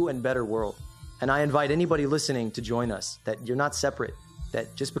 of a new and better world. And I invite anybody listening to join us, that you're not separate,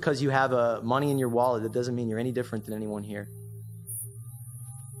 that just because you have money in your wallet, it doesn't mean you're any different than anyone here.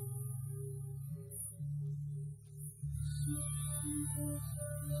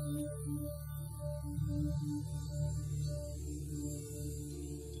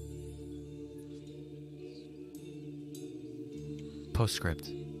 Postscript.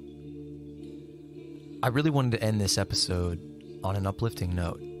 I really wanted to end this episode on an uplifting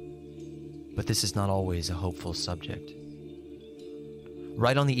note, but this is not always a hopeful subject.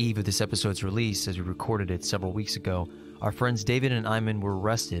 Right on the eve of this episode's release, as we recorded it several weeks ago, our friends David and Ayman were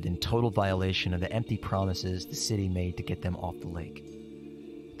arrested in total violation of the empty promises the city made to get them off the lake.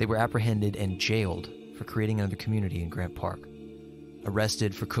 They were apprehended and jailed for creating another community in Grant Park,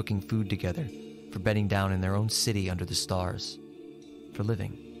 arrested for cooking food together, for bedding down in their own city under the stars, for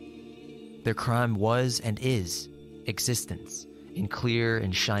living. Their crime was and is existence, in clear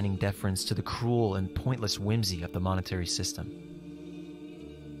and shining deference to the cruel and pointless whimsy of the monetary system.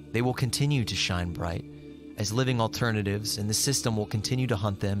 They will continue to shine bright as living alternatives, and the system will continue to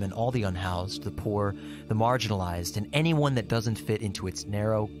hunt them and all the unhoused, the poor, the marginalized, and anyone that doesn't fit into its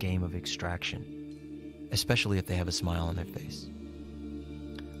narrow game of extraction, especially if they have a smile on their face.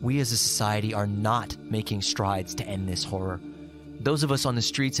 We as a society are not making strides to end this horror. Those of us on the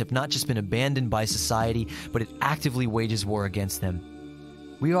streets have not just been abandoned by society, but it actively wages war against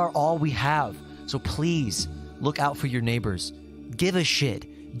them. We are all we have, so please look out for your neighbors. Give a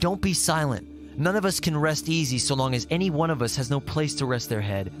shit. Don't be silent. None of us can rest easy so long as any one of us has no place to rest their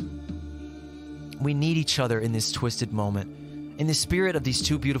head. We need each other in this twisted moment. In the spirit of these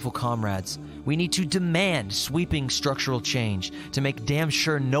two beautiful comrades, we need to demand sweeping structural change to make damn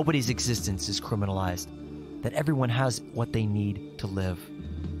sure nobody's existence is criminalized, that everyone has what they need to live.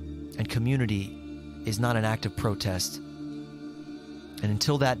 And community is not an act of protest. And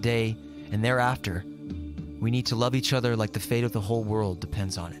until that day and thereafter, we need to love each other like the fate of the whole world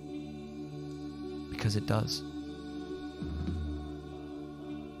depends on it. Because it does.